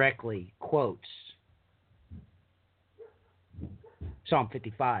directly quotes Psalm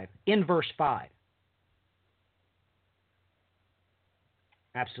 55 in verse 5.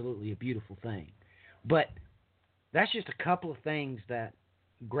 Absolutely a beautiful thing. But that's just a couple of things that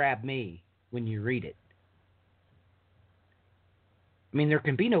grab me when you read it. I mean, there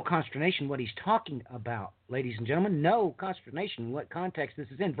can be no consternation what he's talking about, ladies and gentlemen. No consternation in what context this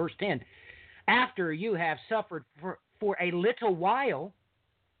is in. Verse 10, after you have suffered for a little while,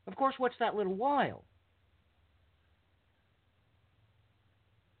 of course, what's that little while?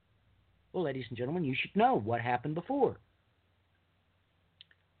 Well, ladies and gentlemen, you should know what happened before.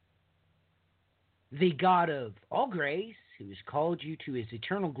 The God of all grace, who has called you to his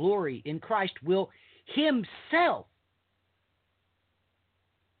eternal glory in Christ, will himself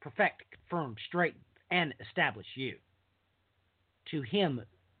perfect, confirm, straighten, and establish you. To him,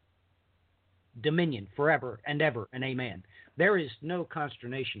 dominion forever and ever, and amen. There is no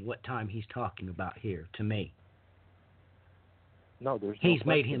consternation what time he's talking about here to me. No, there's no He's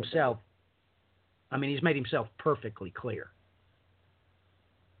made himself, he's made himself perfectly clear.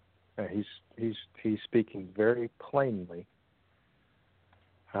 He's speaking very plainly.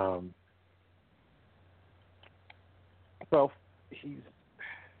 The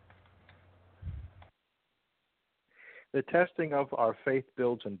testing of our faith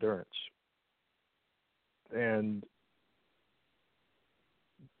builds endurance. And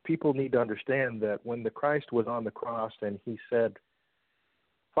people need to understand that when the Christ was on the cross and he said,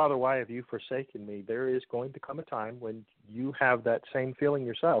 Father, why have you forsaken me? There is going to come a time when you have that same feeling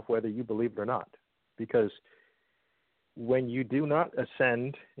yourself, whether you believe it or not. Because when you do not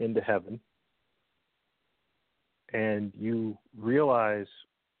ascend into heaven and you realize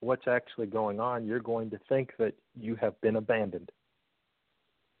what's actually going on, you're going to think that you have been abandoned.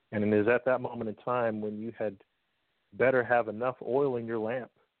 And it is at that moment in time when you had better have enough oil in your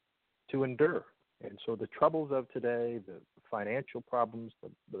lamp to endure. And so the troubles of today, the financial problems,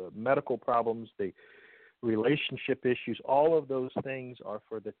 the medical problems, the relationship issues, all of those things are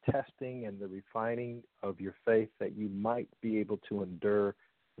for the testing and the refining of your faith that you might be able to endure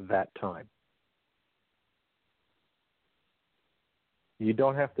that time. You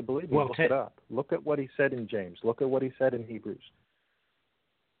don't have to believe me. Look it up. Look at what he said in James. Look at what he said in Hebrews.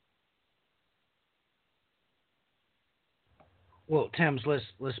 Well, Thames,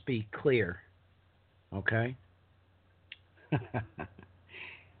 let's be clear, okay?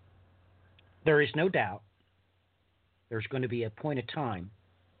 There is no doubt there's going to be a point of time.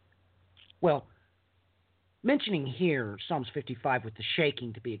 Well, mentioning here Psalms 55 with the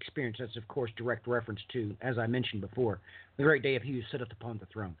shaking to be experienced, that's, of course, direct reference to, as I mentioned before, the great day of he who sitteth upon the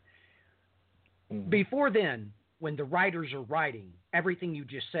throne. Mm-hmm. Before then, when the writers are writing, everything you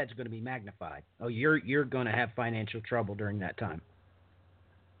just said is going to be magnified. Oh, you're going to have financial trouble during that time.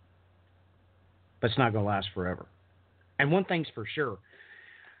 But it's not going to last forever. And one thing's for sure,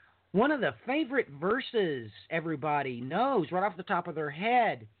 One of the favorite verses everybody knows right off the top of their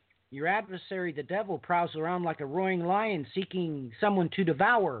head. Your adversary, the devil, prowls around like a roaring lion seeking someone to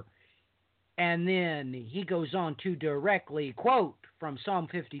devour. And then he goes on to directly quote from Psalm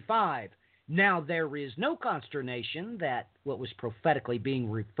 55. Now there is no consternation that what was prophetically being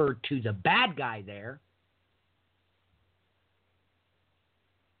referred to the bad guy there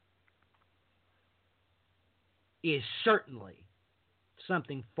is certainly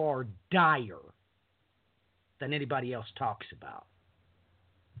something far dire than anybody else talks about.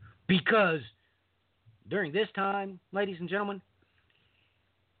 Because during this time, ladies and gentlemen,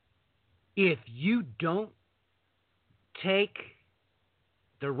 if you don't take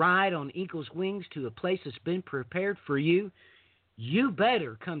the ride on eagle's wings to a place that's been prepared for you, you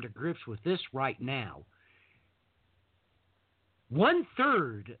better come to grips with this right now.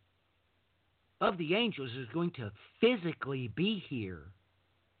 1/3 of the angels is going to physically be here.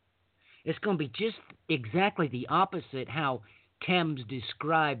 It's going to be just exactly the opposite how Thames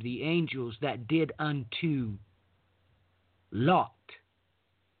described the angels that did unto Lot.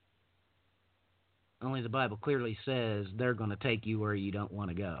 Only the Bible clearly says they're going to take you where you don't want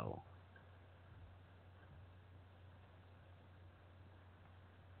to go.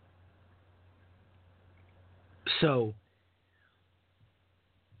 So,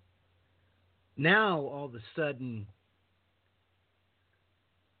 now all of a sudden,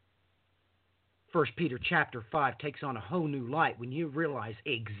 1 Peter chapter 5 takes on a whole new light when you realize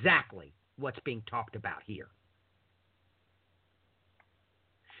exactly what's being talked about here.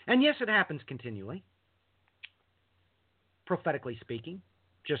 And yes, it happens continually, prophetically speaking,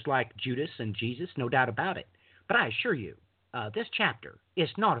 just like Judas and Jesus, no doubt about it. But I assure you, this chapter is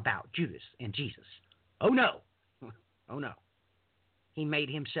not about Judas and Jesus. Oh no. Oh no. He made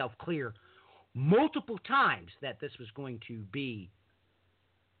himself clear multiple times that this was going to be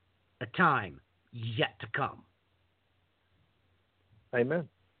a time yet to come. Amen.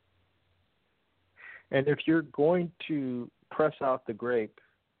 And if you're going to press out the grape,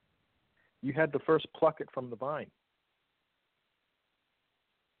 you had to first pluck it from the vine.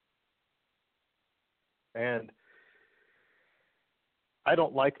 And I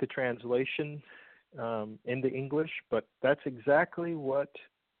don't like the translation in the English, but that's exactly what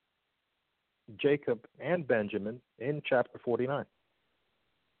Jacob and Benjamin in chapter 49.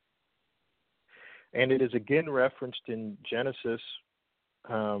 And it is again referenced in Genesis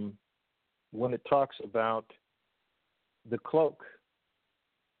when it talks about the cloak,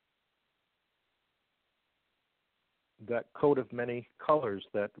 that coat of many colors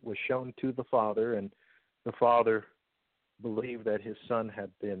that was shown to the father, and the father believed that his son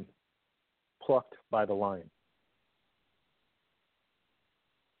had been plucked by the lion.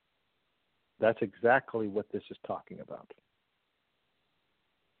 That's exactly what this is talking about.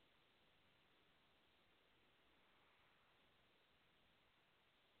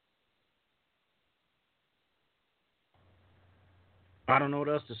 I don't know what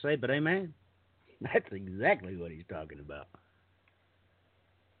else to say, but amen. That's exactly what he's talking about.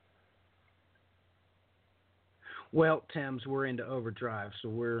 Well, Thames, we're into overdrive, so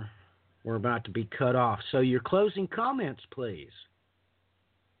we're about to be cut off. So your closing comments, please.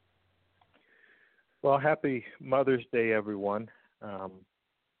 Well, happy Mother's Day, everyone.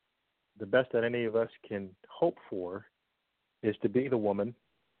 The best that any of us can hope for is to be the woman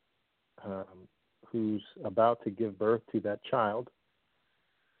who's about to give birth to that child.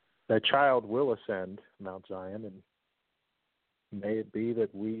 That child will ascend Mount Zion, and may it be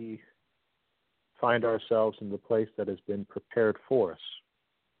that we find ourselves in the place that has been prepared for us.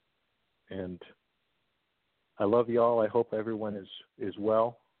 And I love you all. I hope everyone is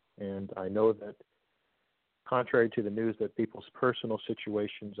well. And I know that contrary to the news, that people's personal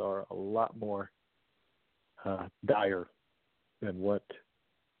situations are a lot more dire than what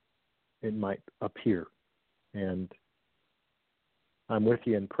it might appear. And I'm with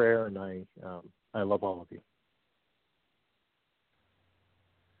you in prayer, and I love all of you.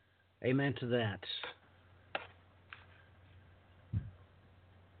 Amen to that.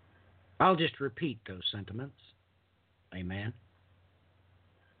 I'll just repeat those sentiments. Amen.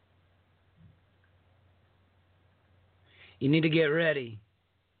 You need to get ready,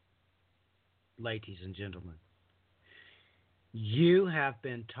 ladies and gentlemen. You have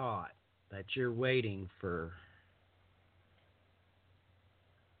been taught that you're waiting for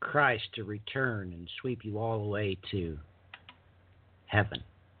Christ to return and sweep you all the way to heaven.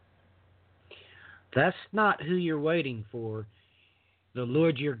 That's not who you're waiting for. The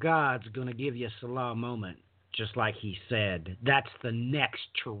Lord your God's going to give you a Salah moment, just like he said. That's the next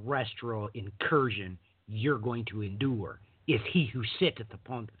terrestrial incursion you're going to endure. is he who sitteth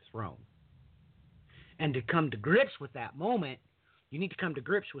upon the throne. And to come to grips with that moment, you need to come to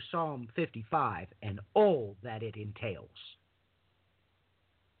grips with Psalm 55 and all that it entails.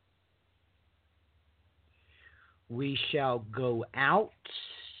 We shall go out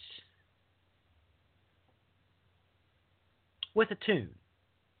with a tune.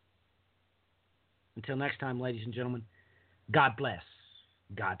 Until next time, ladies and gentlemen, God bless,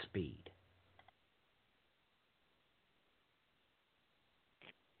 Godspeed.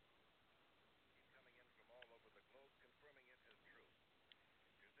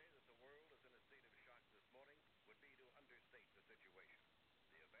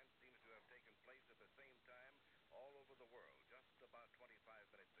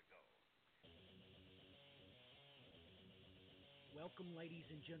 Welcome, ladies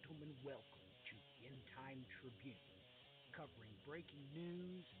and gentlemen, welcome to End Time Tribune, covering breaking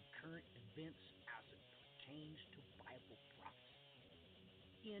news and current events as it pertains to Bible prophecy.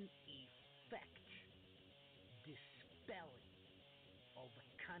 In effect, dispelling all the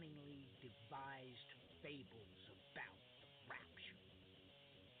cunningly devised fables about the rapture.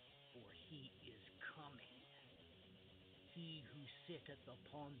 For he is coming. He who sitteth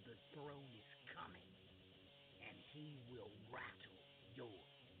upon the throne is coming, and he will rattle